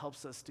God's that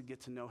helps us to get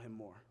to know him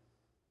more.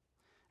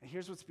 And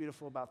here's what's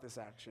beautiful about this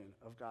action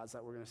of God's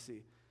that we're going to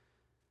see.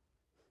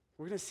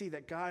 We're going to see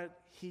that God,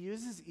 he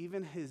uses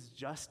even his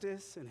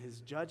justice and his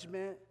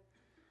judgment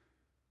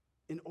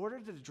in order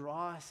to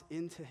draw us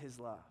into his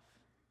love.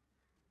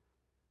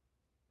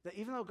 That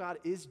even though God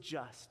is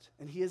just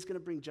and he is going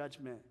to bring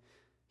judgment,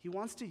 he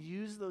wants to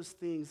use those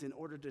things in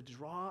order to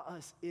draw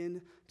us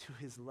into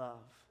his love.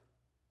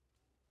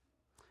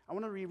 I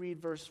want to reread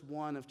verse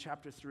 1 of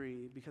chapter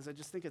 3 because I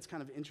just think it's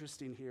kind of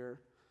interesting here.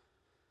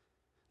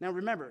 Now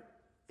remember,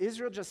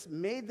 Israel just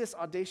made this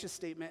audacious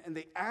statement and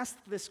they asked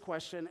this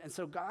question, and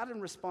so God in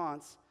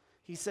response,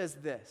 he says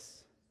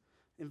this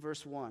in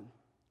verse 1.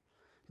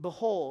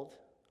 Behold,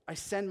 I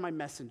send my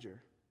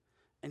messenger,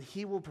 and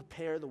he will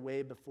prepare the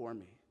way before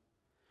me.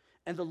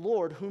 And the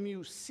Lord whom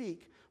you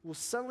seek will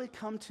suddenly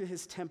come to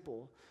his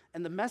temple,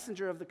 and the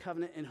messenger of the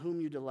covenant in whom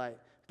you delight.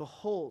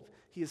 Behold,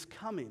 he is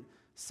coming,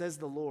 says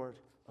the Lord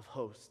of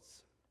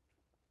hosts.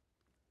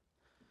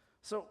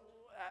 So,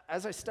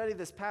 as I study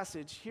this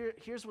passage,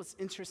 here's what's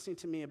interesting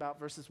to me about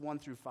verses 1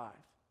 through 5.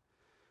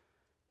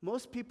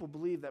 Most people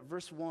believe that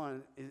verse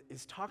 1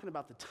 is talking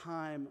about the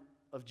time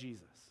of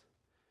Jesus.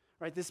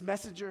 Right, this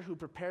messenger who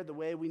prepared the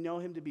way, we know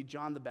him to be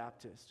John the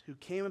Baptist, who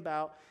came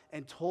about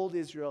and told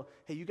Israel,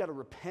 hey, you got to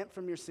repent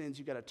from your sins,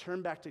 you got to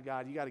turn back to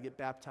God, you got to get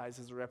baptized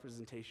as a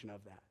representation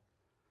of that.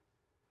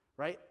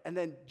 Right? And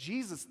then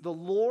Jesus, the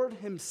Lord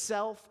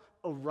himself,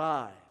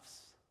 arrives.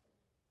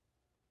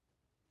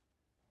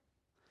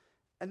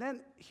 And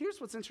then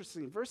here's what's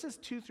interesting. Verses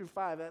 2 through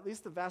 5, at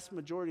least the vast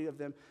majority of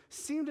them,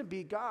 seem to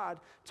be God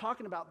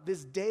talking about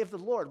this day of the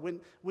Lord, when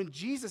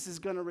Jesus is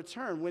going to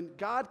return, when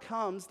God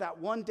comes that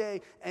one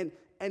day and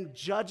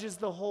judges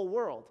the whole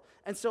world.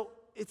 And so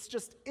it's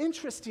just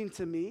interesting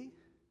to me,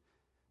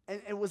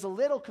 and it was a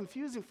little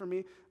confusing for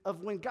me,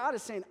 of when God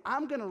is saying,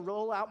 I'm going to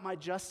roll out my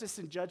justice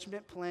and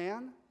judgment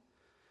plan.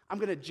 I'm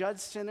going to judge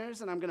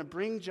sinners and I'm going to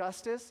bring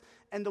justice.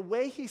 And the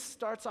way he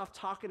starts off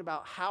talking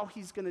about how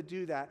he's going to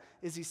do that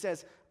is he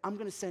says, I'm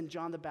going to send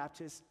John the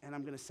Baptist and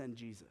I'm going to send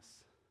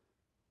Jesus.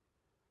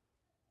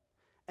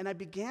 And I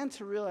began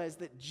to realize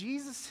that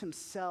Jesus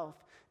himself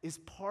is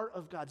part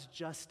of God's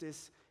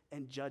justice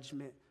and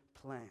judgment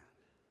plan.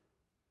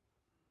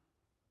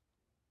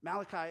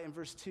 Malachi in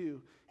verse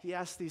 2, he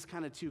asks these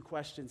kind of two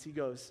questions. He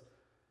goes,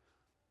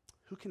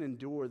 who can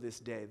endure this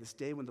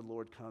day when the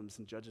Lord comes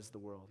and judges the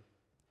world?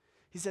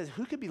 He says,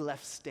 who could be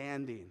left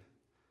standing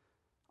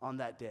on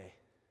that day?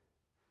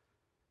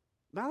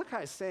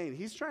 Malachi is saying,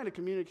 he's trying to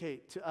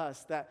communicate to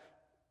us that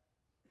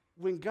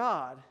when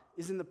God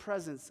is in the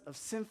presence of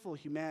sinful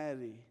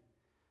humanity,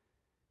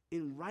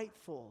 in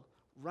rightful,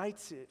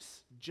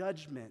 righteous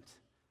judgment,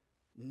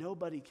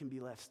 nobody can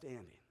be left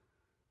standing.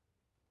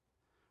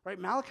 Right?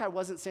 Malachi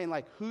wasn't saying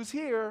like, who's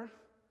here?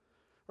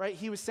 Right?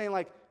 He was saying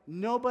like,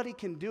 nobody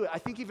can do it. I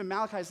think even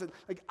Malachi said,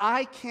 like,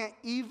 I can't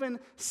even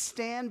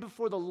stand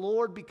before the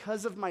Lord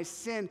because of my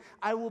sin.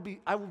 I will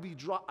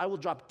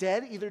drop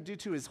dead either due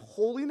to his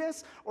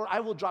holiness or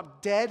I will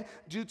drop dead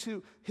due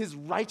to his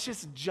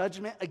righteous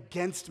judgment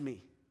against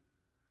me.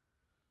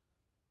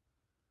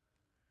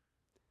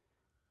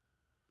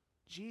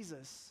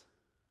 Jesus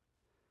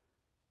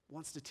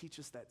wants to teach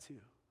us that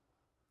too.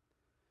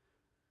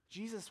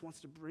 Jesus wants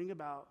to bring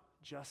about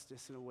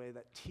justice in a way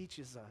that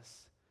teaches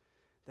us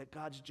that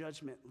God's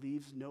judgment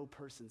leaves no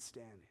person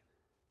standing.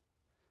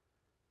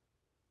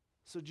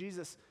 So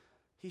Jesus,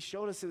 he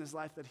showed us in his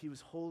life that he was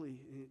holy,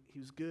 he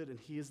was good, and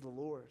he is the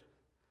Lord.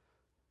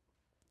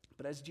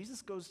 But as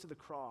Jesus goes to the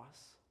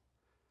cross,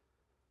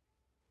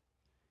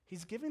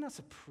 he's giving us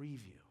a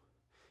preview.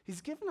 He's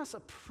given us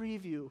a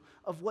preview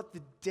of what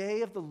the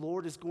day of the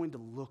Lord is going to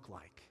look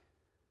like.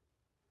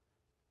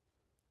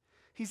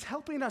 He's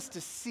helping us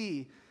to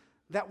see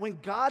that when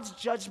God's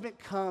judgment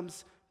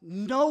comes,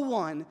 no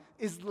one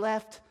is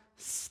left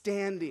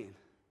standing.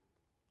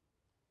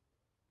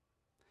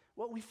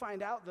 What we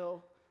find out,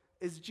 though,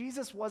 is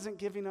Jesus wasn't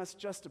giving us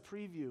just a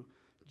preview.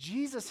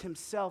 Jesus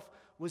himself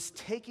was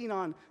taking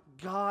on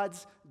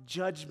God's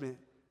judgment.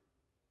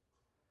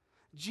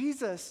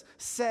 Jesus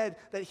said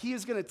that he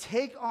was going to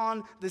take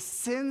on the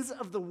sins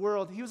of the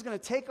world. He was going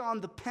to take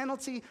on the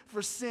penalty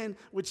for sin,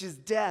 which is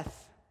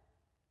death.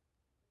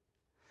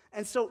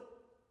 And so,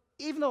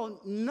 even though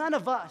none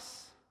of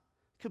us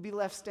could be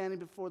left standing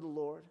before the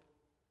Lord,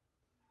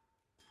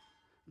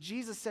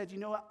 Jesus said, you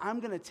know what? I'm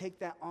going to take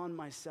that on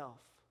myself.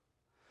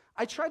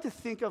 I tried to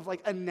think of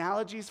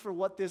analogies for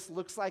what this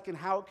looks like and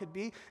how it could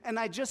be, and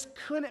I just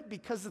couldn't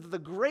because of the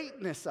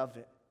greatness of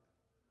it.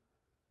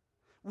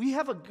 We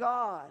have a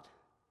God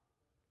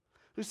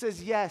who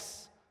says,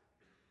 yes,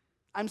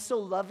 I'm so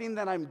loving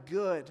that I'm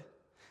good.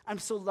 I'm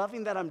so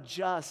loving that I'm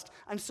just.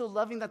 I'm so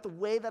loving that the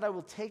way that I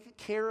will take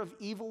care of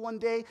evil one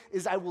day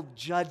is I will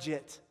judge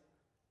it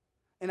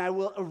and I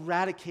will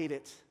eradicate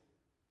it.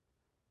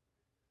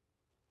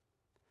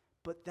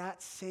 But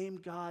that same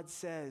God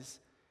says,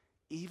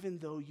 even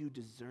though you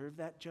deserve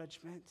that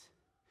judgment,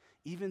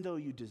 even though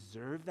you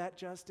deserve that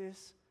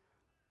justice,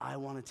 I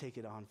want to take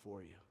it on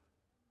for you.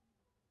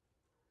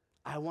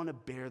 I want to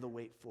bear the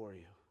weight for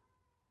you.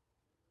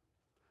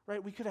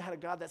 Right? We could have had a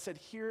God that said,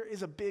 here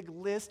is a big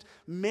list.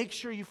 Make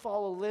sure you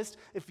follow a list.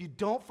 If you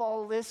don't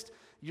follow a list,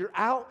 you're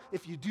out.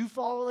 If you do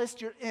follow a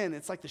list, you're in.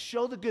 It's like the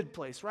show The Good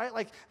Place, right?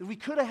 We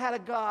could have had a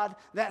God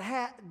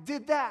that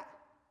did that.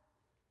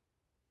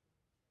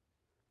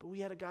 But we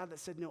had a God that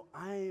said, no,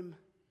 I'm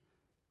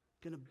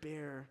going to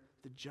bear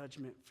the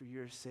judgment for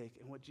your sake.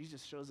 And what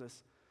Jesus shows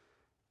us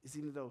is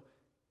even though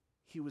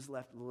he was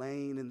left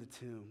laying in the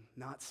tomb,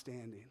 not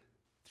standing,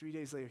 3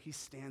 days later, he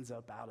stands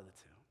up out of the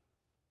tomb.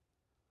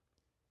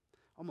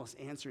 Almost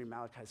answering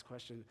Malachi's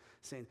question,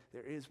 saying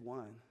there is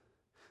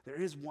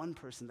one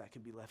person that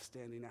can be left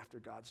standing after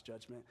God's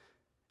judgment,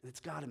 and it's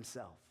God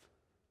himself.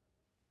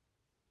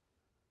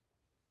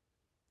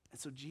 And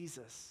so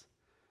Jesus,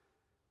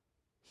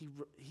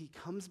 he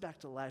comes back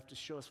to life to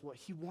show us what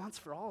he wants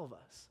for all of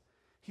us.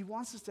 He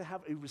wants us to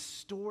have a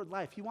restored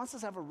life. He wants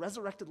us to have a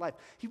resurrected life.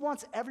 He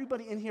wants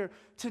everybody in here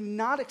to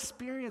not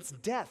experience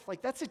death.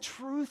 That's a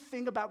true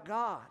thing about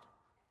God.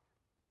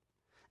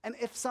 And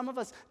if some of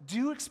us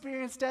do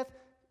experience death,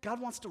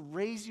 God wants to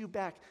raise you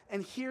back.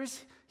 And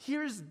here's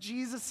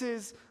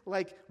Jesus's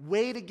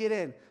way to get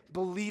in.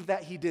 Believe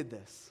that he did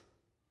this.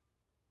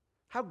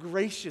 How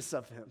gracious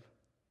of him.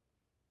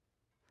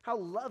 How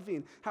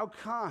loving, how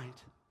kind.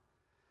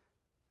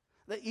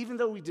 That even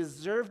though we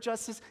deserve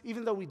justice,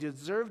 even though we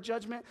deserve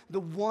judgment, the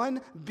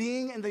one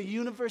being in the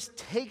universe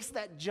takes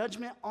that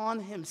judgment on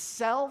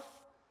himself.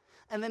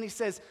 And then he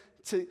says,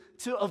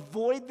 to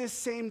avoid this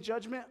same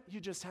judgment, you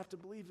just have to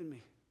believe in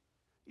me.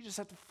 You just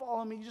have to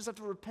follow me. You just have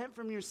to repent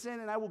from your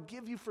sin, and I will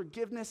give you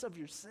forgiveness of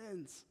your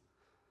sins.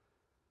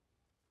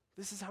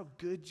 This is how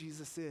good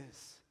Jesus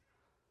is.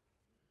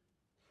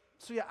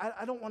 So yeah,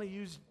 I don't want to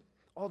use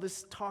all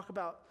this talk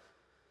about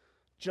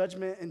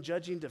judgment and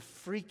judging to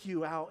freak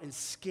you out and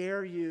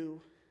scare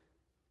you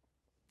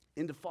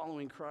into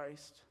following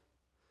Christ.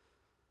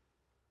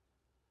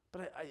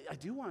 But I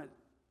do want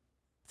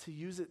to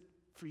use it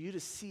for you to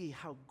see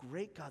how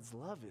great God's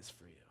love is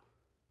for you.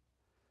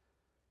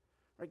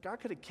 Right?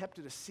 God could have kept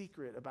it a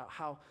secret about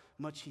how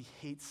much he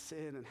hates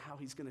sin and how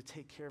he's going to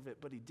take care of it,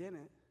 but he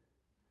didn't.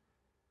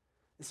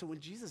 And so when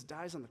Jesus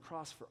dies on the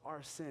cross for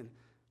our sin,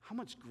 how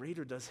much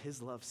greater does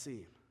his love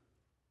seem?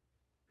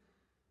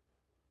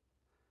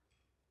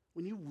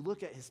 When you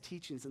look at his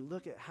teachings and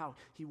look at how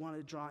he wanted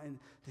to draw in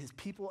his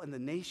people and the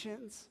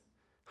nations,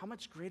 how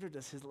much greater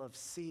does his love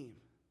seem?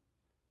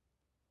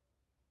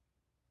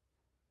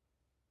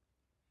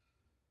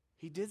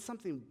 He did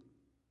something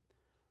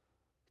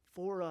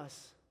for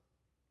us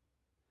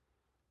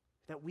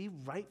that we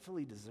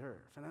rightfully deserve.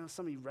 And I know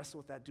some of you wrestle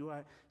with that. Do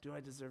I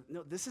deserve?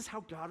 No, this is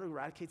how God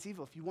eradicates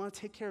evil. If you want to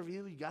take care of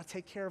evil, you got to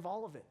take care of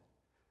all of it.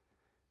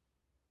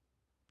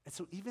 And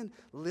so even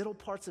little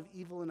parts of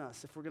evil in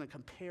us, if we're going to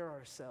compare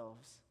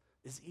ourselves,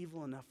 is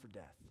evil enough for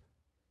death.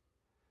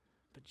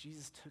 But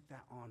Jesus took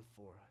that on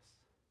for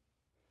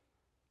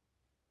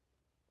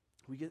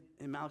us.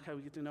 In Malachi,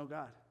 we get to know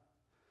God.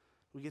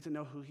 We get to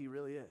know who he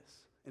really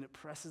is. And it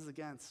presses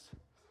against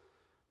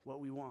what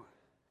we want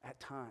at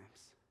times.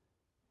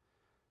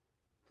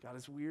 God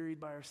is wearied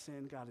by our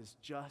sin. God is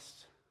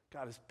just.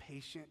 God is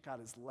patient.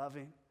 God is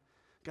loving.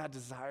 God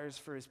desires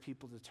for his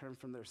people to turn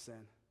from their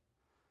sin.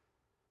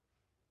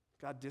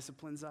 God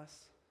disciplines us.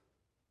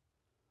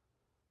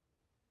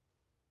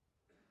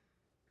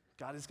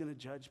 God is going to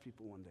judge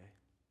people one day.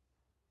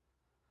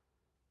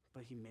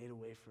 But he made a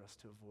way for us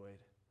to avoid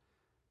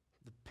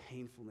the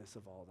painfulness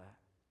of all that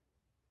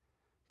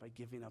by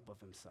giving up of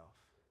himself.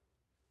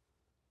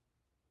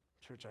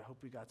 Church, I hope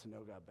we got to know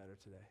God better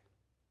today.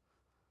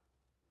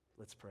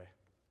 Let's pray.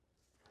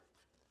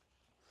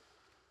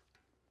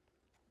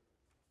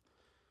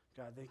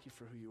 God, thank you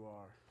for who you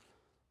are.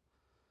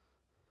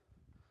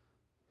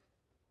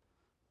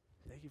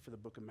 Thank you for the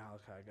book of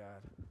Malachi,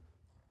 God.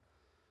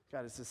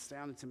 God, it's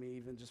astounding to me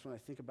even just when I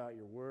think about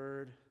your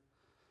word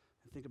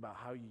and think about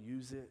how you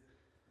use it.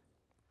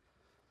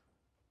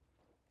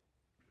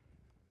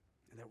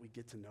 And that that we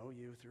get to know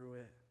you through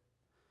it,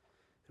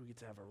 that we get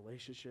to have a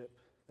relationship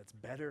that's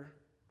better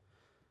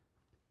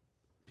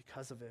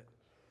because of it.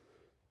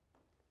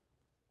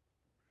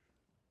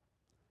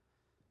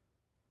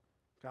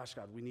 Gosh,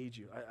 God, we need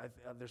you.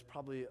 There's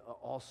probably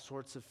all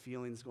sorts of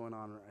feelings going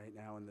on right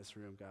now in this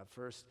room, God.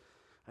 First,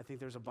 I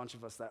think there's a bunch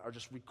of us that are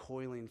just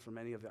recoiling from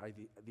any of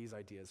these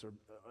ideas, or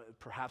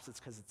perhaps it's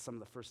because it's some of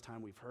the first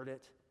time we've heard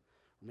it,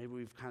 or maybe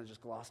we've kind of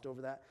just glossed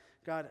over that.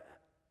 God,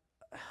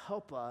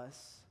 help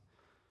us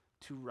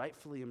to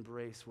rightfully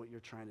embrace what you're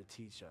trying to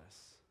teach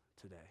us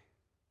today.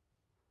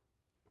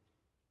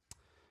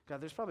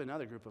 God, there's probably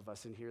another group of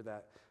us in here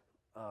that,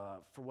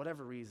 for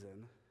whatever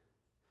reason,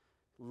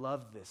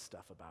 love this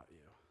stuff about you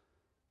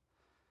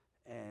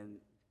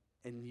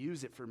and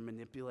use it for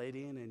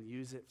manipulating and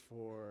use it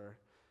for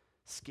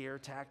scare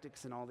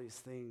tactics and all these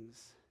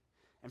things,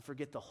 and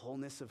forget the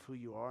wholeness of who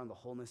you are and the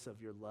wholeness of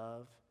your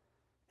love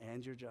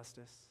and your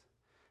justice.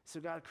 So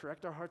God,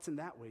 correct our hearts in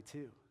that way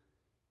too.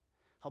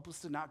 Help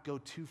us to not go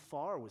too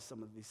far with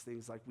some of these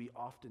things like we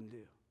often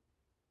do.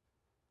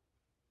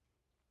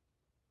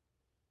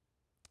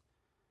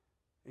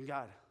 And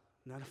God,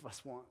 none of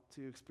us want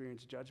to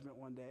experience judgment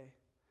one day,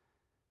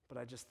 but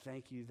I just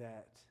thank you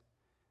that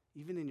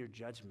even in your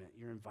judgment,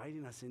 you're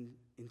inviting us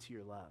into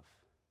your love.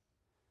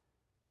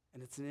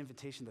 And it's an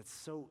invitation that's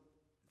so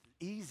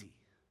easy.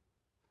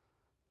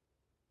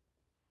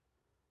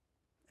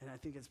 And I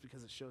think it's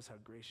because it shows how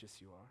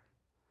gracious you are.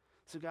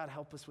 So God,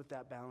 help us with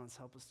that balance.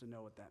 Help us to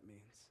know what that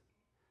means.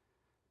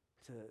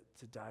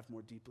 To dive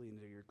more deeply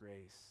into your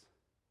grace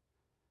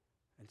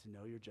and to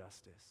know your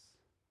justice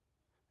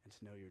and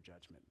to know your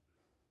judgment.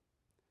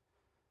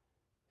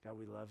 God,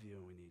 we love you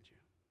and we need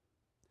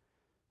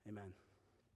you. Amen.